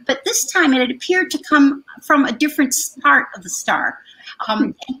up, but this time it appeared to come from a different part of the star.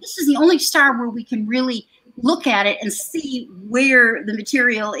 And this is the only star where we can really look at it and see where the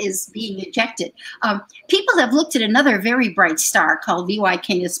material is being ejected. People have looked at another very bright star called VY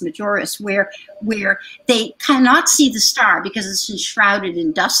Canis Majoris, where they cannot see the star because it's enshrouded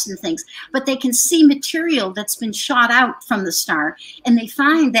in dust and things, but they can see material that's been shot out from the star, and they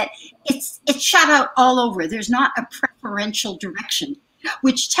find that it's shot out all over. There's not a preferential direction,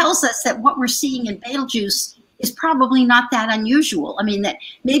 which tells us that what we're seeing in Betelgeuse is probably not that unusual. I mean, that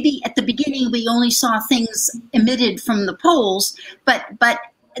maybe at the beginning we only saw things emitted from the poles, but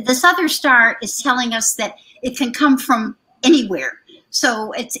this other star is telling us that it can come from anywhere.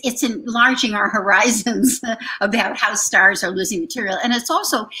 So it's enlarging our horizons about how stars are losing material, and it's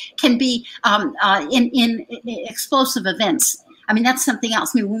also can be in explosive events. I mean, that's something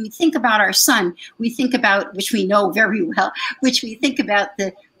else. I mean, when we think about our sun, we think about, which we know very well, which we think about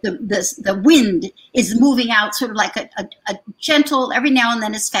the wind is moving out sort of like a gentle, every now and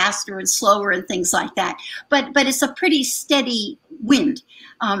then it's faster and slower and things like that. But it's a pretty steady wind.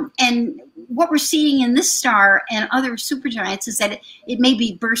 And what we're seeing in this star and other supergiants is that it may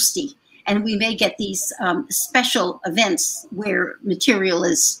be bursty. and we may get these special events where material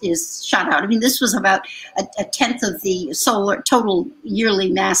is shot out. I mean, this was about a tenth of the solar total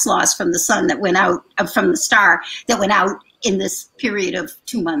yearly mass loss from the sun that went out, from the star that went out in this period of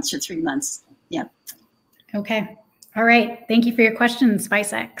 2 months or 3 months. Yeah. Okay. All right. Thank you for your question,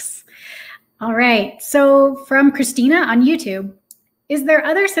 SpiceX. All right. So from Christina on YouTube, is there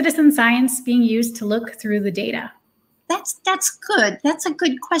other citizen science being used to look through the data? That's good. That's a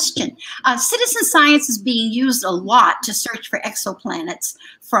good question. Citizen science is being used a lot to search for exoplanets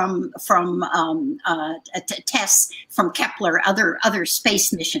from tests from Kepler, other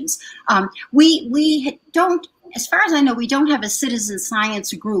space missions. We don't, as far as I know, we don't have a citizen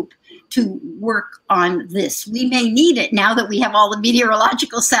science group to work on this. We may need it now that we have all the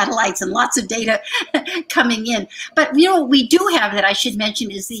meteorological satellites and lots of data coming in. But you know what we do have that I should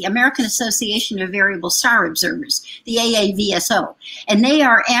mention is the American Association of Variable Star Observers, the AAVSO. And they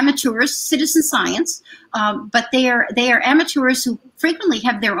are amateurs, citizen science, but they are amateurs who frequently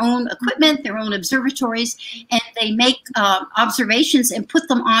have their own equipment, their own observatories, and they make observations and put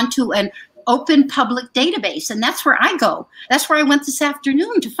them onto an open public database. And that's where I go. That's where I went this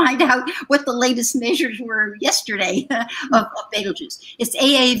afternoon to find out what the latest measures were yesterday of Betelgeuse. It's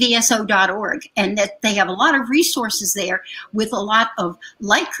aavso.org, and that they have a lot of resources there with a lot of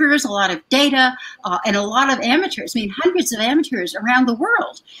light curves, a lot of data, and a lot of amateurs. I mean, hundreds of amateurs around the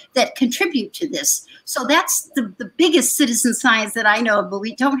world that contribute to this. So that's the biggest citizen science that I know of, but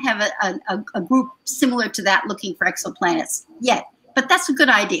we don't have a group similar to that looking for exoplanets yet. But that's a good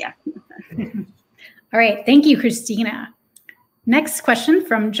idea. All right. Thank you, Christina. Next question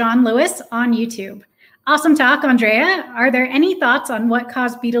from John Lewis on YouTube. Awesome talk, Andrea. Are there any thoughts on what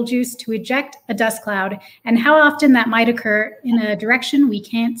caused Betelgeuse to eject a dust cloud and how often that might occur in a direction we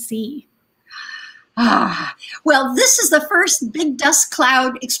can't see? Well, this is the first big dust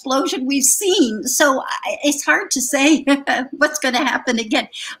cloud explosion we've seen, so it's hard to say what's going to happen again.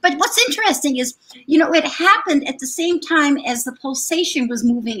 But what's interesting is, you know, it happened at the same time as the pulsation was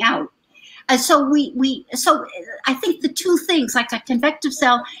moving out. So so I think the two things, like the convective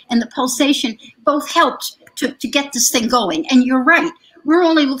cell and the pulsation, both helped to get this thing going. And you're right, we're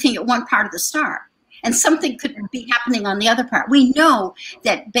only looking at one part of the star, and something could be happening on the other part. We know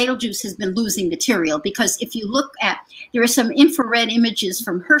that Betelgeuse has been losing material because if you look at, there are some infrared images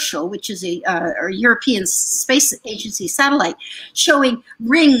from Herschel, which is a European Space Agency satellite, showing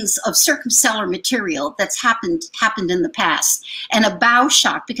rings of circumstellar material that's happened in the past, and a bow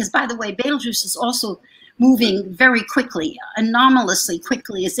shock. Because, by the way, Betelgeuse is also moving very quickly, anomalously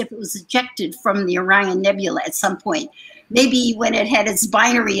quickly, as if it was ejected from the Orion Nebula at some point. Maybe when it had its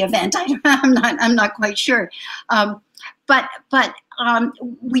binary event, I'm not quite sure. But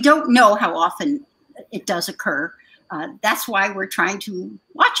we don't know how often it does occur. That's why we're trying to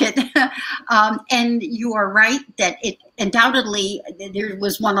watch it. And you are right that it undoubtedly, there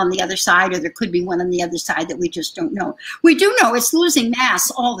was one on the other side, or there could be one on the other side that we just don't know. We do know it's losing mass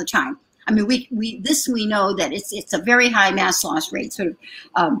all the time. I mean, we know that it's a very high mass loss rate, sort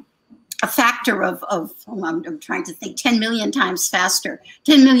of a factor of I'm trying to think, 10 million times faster,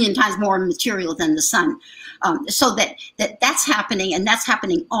 10 million times more material than the sun. So that's happening, and that's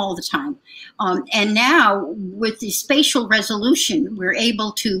happening all the time. And now with the spatial resolution, we're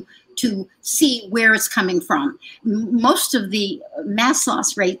able to see where it's coming from. Most of the mass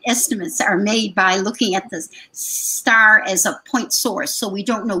loss rate estimates are made by looking at the star as a point source, so we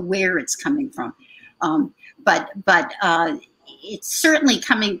don't know where it's coming from. But it's certainly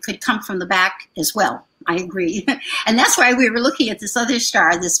could come from the back as well. I agree. And that's why we were looking at this other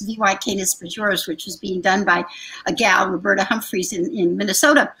star, this VY Canis Majoris, which was being done by a gal, Roberta Humphreys in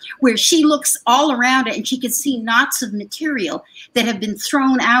Minnesota, where she looks all around it and she can see knots of material that have been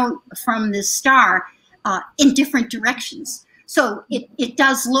thrown out from this star in different directions. So it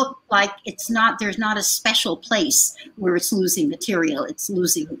does look like there's not a special place where it's losing material. It's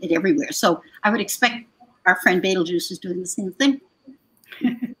losing it everywhere. So I would expect our friend Betelgeuse is doing the same thing.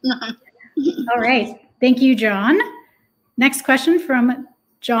 All right. Thank you, John. Next question from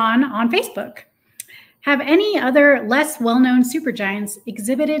John on Facebook. Have any other less well-known supergiants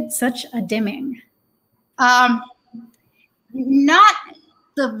exhibited such a dimming? Not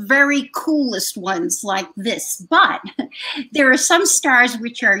the very coolest ones like this, but there are some stars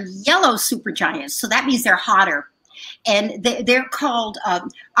which are yellow supergiants, so that means they're hotter. And they're called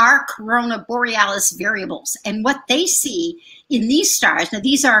our corona borealis variables. And what they see in these stars, now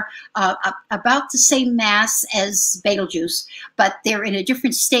these are about the same mass as Betelgeuse, but they're in a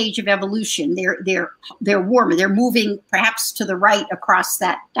different stage of evolution. They're warmer. They're moving perhaps to the right across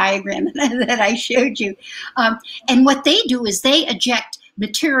that diagram that I showed you. And what they do is they eject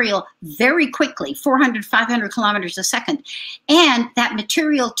material very quickly, 400, 500 kilometers a second. And that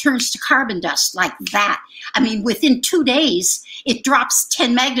material turns to carbon dust like that. I mean, within 2 days, it drops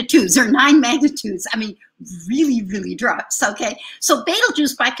 10 magnitudes or 9 magnitudes. I mean, really, really drops, okay? So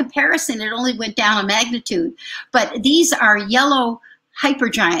Betelgeuse, by comparison, it only went down a magnitude, but these are yellow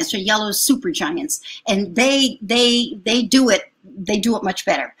hypergiants or yellow supergiants, and they do it much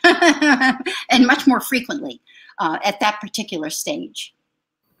better and much more frequently at that particular stage.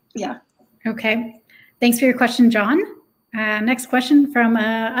 Yeah. Okay. Thanks for your question, John. Next question from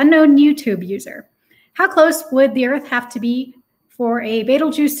an unknown YouTube user. How close would the Earth have to be for a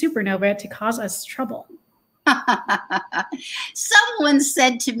Betelgeuse supernova to cause us trouble? Someone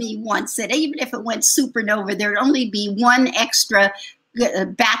said to me once that even if it went supernova, there'd only be one extra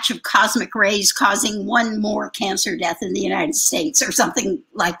batch of cosmic rays causing one more cancer death in the United States or something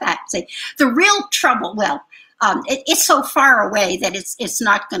like that. Say the real trouble, well, it's so far away that it's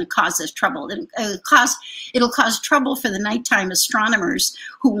not going to cause us trouble. It'll cause trouble for the nighttime astronomers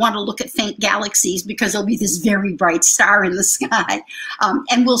who want to look at faint galaxies, because there'll be this very bright star in the sky,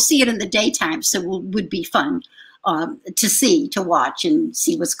 and we'll see it in the daytime, so it would be fun to watch and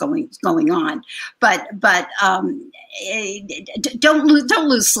see what's going on. But don't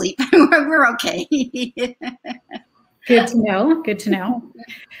lose sleep. We're okay. Good to know. Good to know.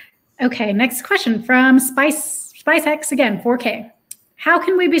 Okay, next question from SpiceX again, 4K. How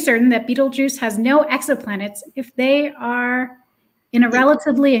can we be certain that Betelgeuse has no exoplanets if they are in a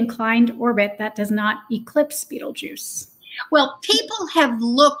relatively inclined orbit that does not eclipse Betelgeuse? Well, people have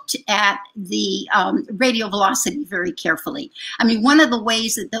looked at the radial velocity very carefully. I mean, one of the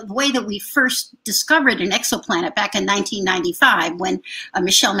ways that the way that we first discovered an exoplanet back in 1995, when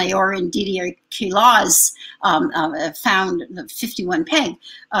Michel Mayor and Didier Queloz found the 51 Peg,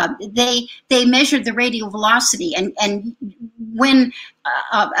 they measured the radial velocity, and when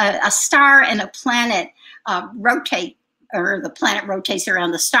a star and a planet rotate, or the planet rotates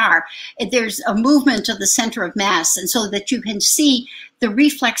around the star, there's a movement of the center of mass, and so that you can see the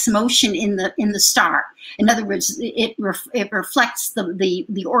reflex motion in the star. In other words, it reflects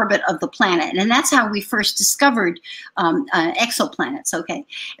the orbit of the planet, and that's how we first discovered exoplanets. Okay,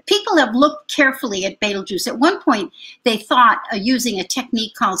 people have looked carefully at Betelgeuse. At one point, they thought, using a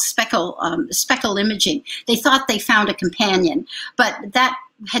technique called speckle imaging, they thought they found a companion, but that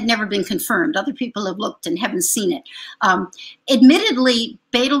had never been confirmed. Other people have looked and haven't seen it. Admittedly,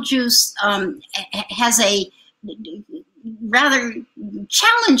 Betelgeuse has a rather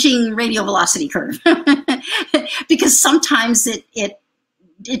challenging radial velocity curve because sometimes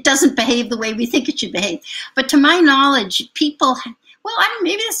it doesn't behave the way we think it should behave. But to my knowledge, people, well, I don't,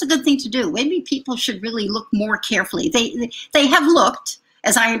 maybe that's a good thing to do. Maybe people should really look more carefully. They have looked,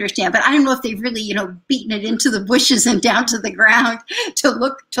 as I understand, but I don't know if they've really, beaten it into the bushes and down to the ground to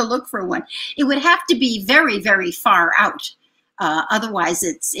look for one. It would have to be very, very far out. Otherwise,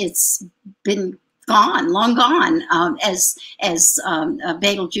 it's been gone, long gone, as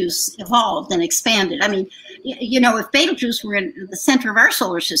Betelgeuse evolved and expanded. I mean, if Betelgeuse were in the center of our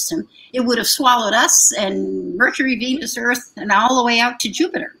solar system, it would have swallowed us and Mercury, Venus, Earth, and all the way out to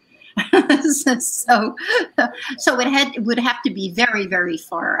Jupiter. so it would have to be very, very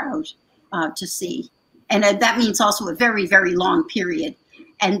far out to see, and that means also a very, very long period,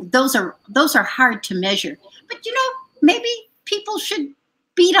 and those are hard to measure. But maybe people should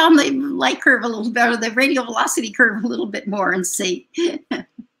beat on the light curve a little bit, or the radial velocity curve a little bit more, and see.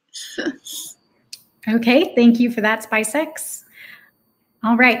 Okay, thank you for that, SpiceX.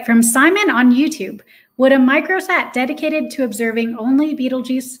 All right, from Simon on YouTube. Would a microsat dedicated to observing only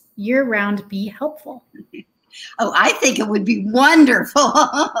Betelgeuse year-round be helpful? Oh, I think it would be wonderful,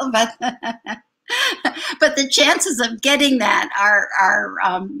 but the chances of getting that are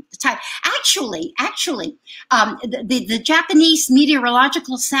tight. Actually, the Japanese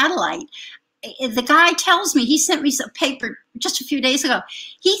meteorological satellite, the guy tells me, he sent me a paper just a few days ago.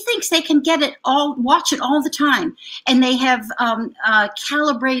 He thinks they can watch it all the time, and they have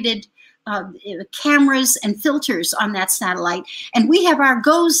calibrated cameras and filters on that satellite, and we have our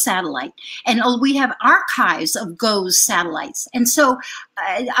GOES satellite, and we have archives of GOES satellites, and so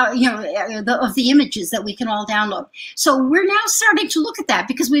of the images that we can all download. So we're now starting to look at that,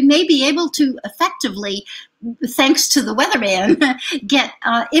 because we may be able to effectively, thanks to the weatherman, get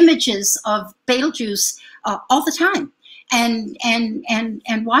images of Betelgeuse all the time.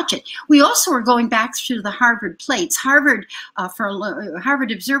 and watch it. We also are going back through the Harvard plates. Harvard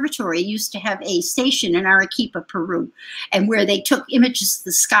Observatory used to have a station in Arequipa, Peru, and where they took images of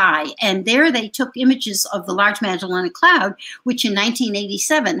the sky. And there they took images of the Large Magellanic Cloud, which in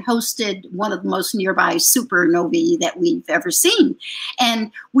 1987 hosted one of the most nearby supernovae that we've ever seen.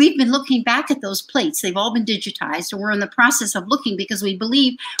 And we've been looking back at those plates. They've all been digitized, and we're in the process of looking because we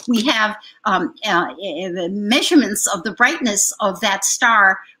believe we have measurements of the brightness of that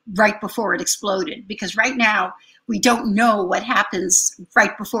star right before it exploded. Because right now, we don't know what happens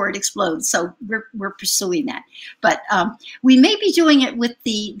right before it explodes, so we're pursuing that. But we may be doing it with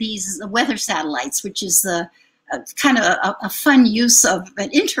these weather satellites, which is the kind of a fun use of an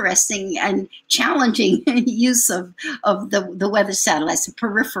interesting and challenging use of the weather satellites, a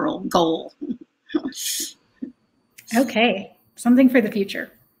peripheral goal. Okay, something for the future.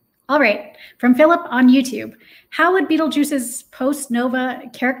 All right, from Philip on YouTube. How would Betelgeuse's post-nova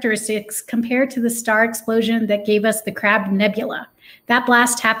characteristics compare to the star explosion that gave us the Crab Nebula? That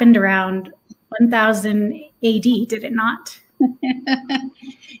blast happened around 1000 AD, did it not?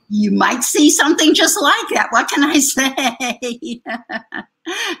 You might see something just like that. What can I say?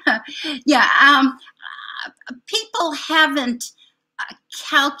 Yeah, people haven't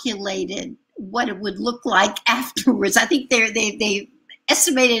calculated what it would look like afterwards. I think they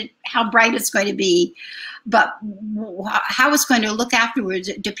estimated how bright it's going to be, but how it's going to look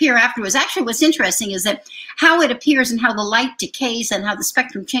afterwards, to appear afterwards. Actually, what's interesting is that how it appears and how the light decays and how the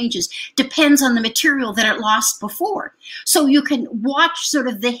spectrum changes depends on the material that it lost before. So you can watch sort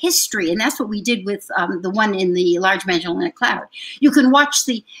of the history, and that's what we did with the one in the Large Magellanic Cloud. You can watch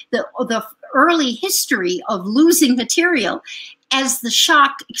the early history of losing material as the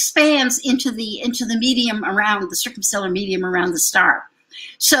shock expands into the medium around the circumstellar medium around the star.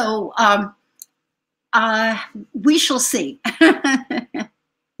 So we shall see.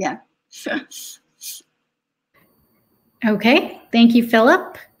 Yeah. Okay, thank you,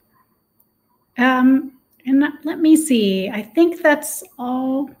 Philip. And let me see. I think that's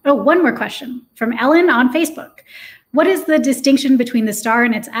all. Oh, one more question from Ellen on Facebook. What is the distinction between the star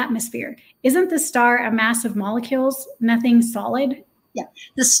and its atmosphere? Isn't the star a mass of molecules, nothing solid? Yeah,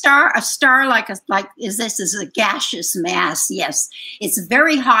 a star is a gaseous mass. Yes, it's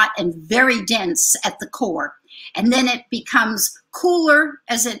very hot and very dense at the core, and then it becomes cooler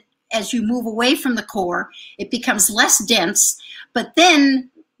as you move away from the core. It becomes less dense, but then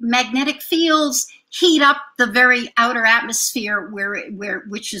magnetic fields heat up the very outer atmosphere,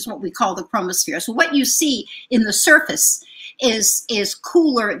 which is what we call the chromosphere. So what you see in the surface is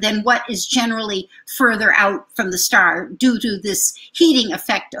cooler than what is generally further out from the star due to this heating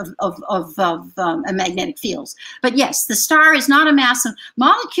effect of magnetic fields. But yes, the star is not a mass of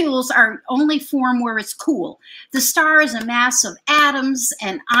molecules, are only form where it's cool. The star is a mass of atoms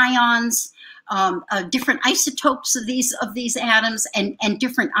and ions, different isotopes of these atoms and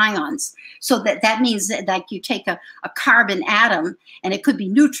different ions. So that means that, like, you take a carbon atom and it could be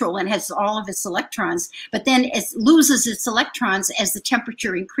neutral and has all of its electrons, but then it loses its electrons as the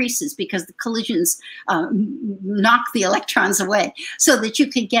temperature increases because the collisions knock the electrons away, so that you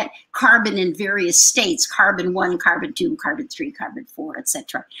can get carbon in various states: carbon 1, carbon 2, carbon 3, carbon 4,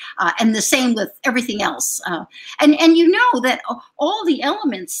 etc. And the same with everything else. And you know that all the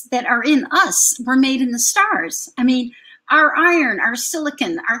elements that are in us were made in the stars. I mean, our iron, our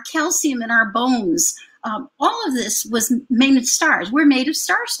silicon, our calcium in our bones, all of this was made of stars. We're made of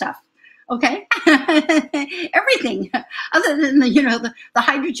star stuff, okay? Everything, other than the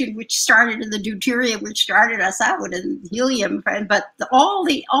hydrogen, which started, and the deuterium, which started us out, and helium, but all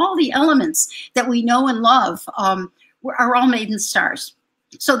the elements that we know and love are all made in stars.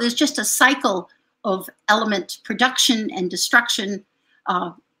 So there's just a cycle of element production and destruction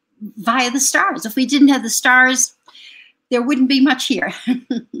via the stars. If we didn't have the stars, there wouldn't be much here.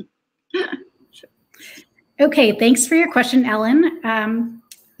 Okay, thanks for your question, Ellen.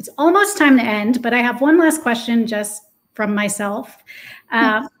 It's almost time to end, but I have one last question just from myself.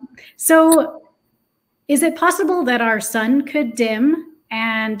 So is it possible that our sun could dim?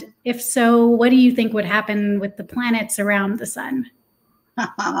 And if so, what do you think would happen with the planets around the sun?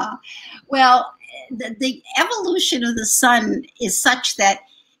 Well, the evolution of the sun is such that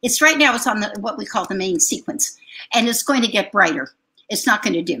right now it's on what we call the main sequence, and it's going to get brighter. It's not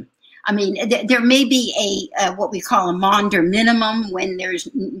going to dim. I mean, there may be what we call a Maunder minimum when there's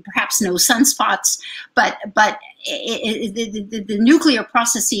perhaps no sunspots, but the nuclear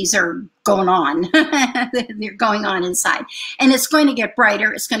processes are going on. They're going on inside. And it's going to get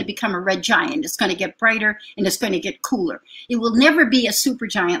brighter. It's going to become a red giant. It's going to get brighter and it's going to get cooler. It will never be a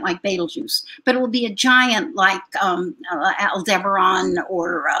supergiant like Betelgeuse, but it will be a giant like Aldebaran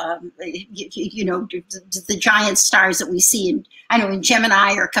or, the giant stars that we see in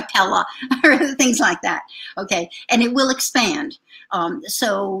Gemini or Capella or things like that. Okay. And it will expand.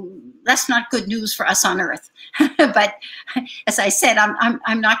 So that's not good news for us on Earth. But as I said,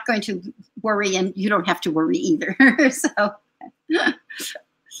 I'm not going to worry, and you don't have to worry either. So,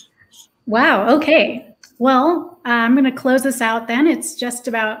 wow. Okay. Well, I'm going to close this out then. It's just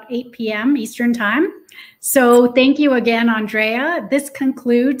about 8 p.m. Eastern time. So thank you again, Andrea. This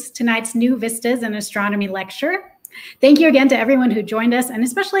concludes tonight's New Vistas in Astronomy lecture. Thank you again to everyone who joined us, and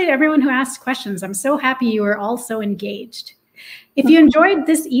especially to everyone who asked questions. I'm so happy you were all so engaged. If you enjoyed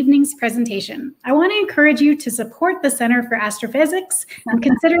this evening's presentation, I want to encourage you to support the Center for Astrophysics and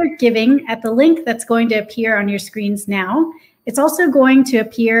consider giving at the link that's going to appear on your screens now. It's also going to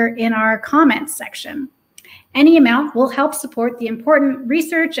appear in our comments section. Any amount will help support the important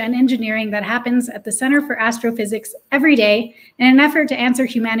research and engineering that happens at the Center for Astrophysics every day in an effort to answer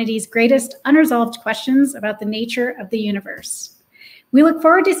humanity's greatest unresolved questions about the nature of the universe. We look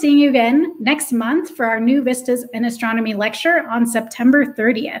forward to seeing you again next month for our New Vistas in Astronomy lecture on September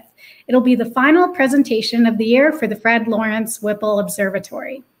 30th. It'll be the final presentation of the year for the Fred Lawrence Whipple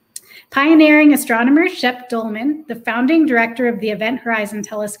Observatory. Pioneering astronomer Shep Dolman, the founding director of the Event Horizon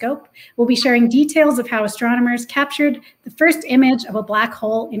Telescope, will be sharing details of how astronomers captured the first image of a black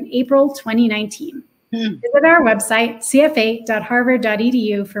hole in April 2019. Visit our website,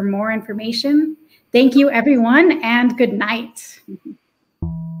 cfa.harvard.edu, for more information. Thank you, everyone, and good night.